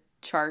good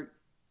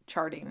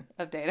charting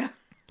of data.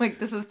 Like,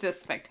 this is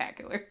just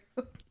spectacular.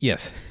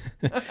 Yes.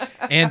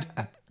 And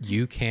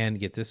you can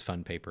get this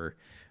fun paper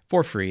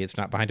for free. It's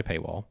not behind a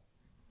paywall.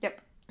 Yep.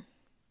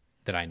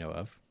 That I know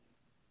of.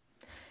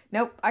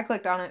 Nope, I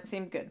clicked on it.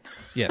 Seemed good.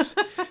 Yes.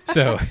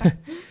 So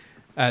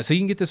you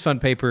can get this fun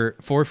paper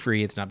for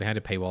free. It's not behind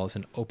a paywall. It's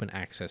an open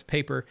access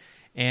paper.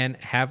 And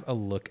have a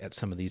look at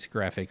some of these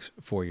graphics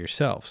for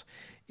yourselves.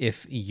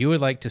 If you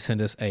would like to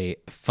send us a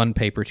fun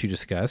paper to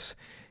discuss,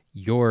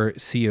 your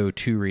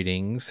CO2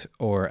 readings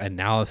or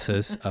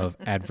analysis of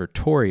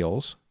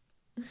advertorials,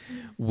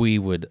 we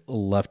would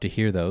love to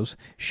hear those.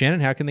 Shannon,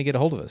 how can they get a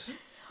hold of us?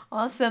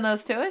 Well, send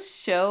those to us,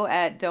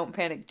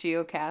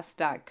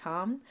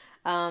 show@don'tpanicgeocast.com.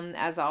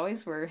 As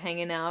always, we're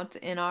hanging out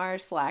in our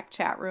Slack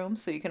chat room,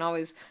 so you can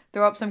always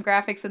throw up some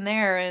graphics in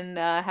there and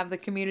have the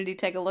community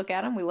take a look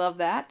at them. We love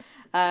that.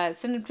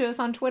 Send them to us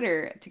on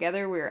Twitter.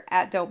 Together, we're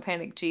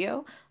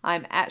 @Don'tPanicGeo.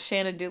 I'm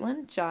 @Shannon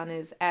Doolin. John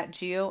is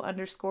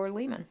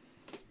 @Geo_Lehman.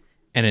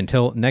 And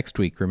until next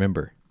week,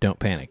 remember, don't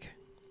panic.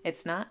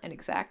 It's not an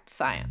exact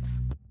science.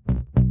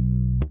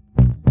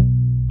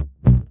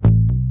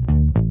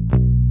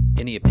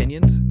 Any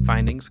opinions,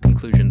 findings,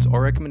 conclusions,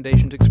 or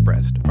recommendations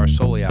expressed are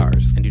solely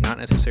ours and do not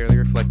necessarily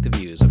reflect the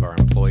views of our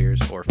employers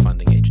or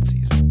funding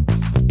agencies.